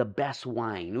like the best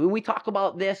wine. When we talk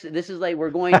about this is like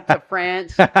we're going to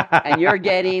France and you're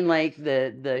getting like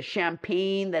the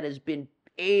champagne that has been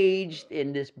aged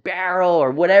in this barrel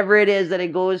or whatever it is that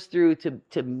it goes through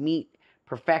to meet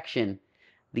perfection.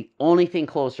 The only thing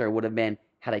closer would have been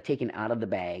had I taken it out of the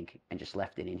bag and just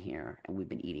left it in here, and we've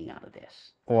been eating out of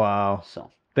this. Wow.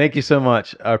 So Thank you so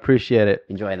much. I appreciate it.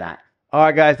 enjoy that. All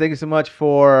right, guys. Thank you so much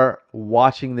for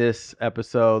watching this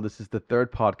episode. This is the third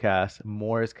podcast.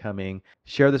 More is coming.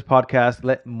 Share this podcast.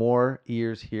 Let more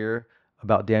ears hear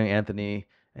about Daniel Anthony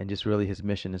and just really his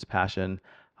mission, his passion.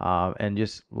 And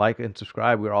just like and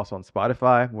subscribe. We're also on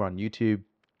Spotify. We're on YouTube.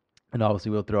 And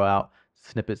obviously, we'll throw out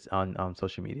snippets on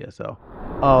social media. So,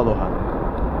 aloha.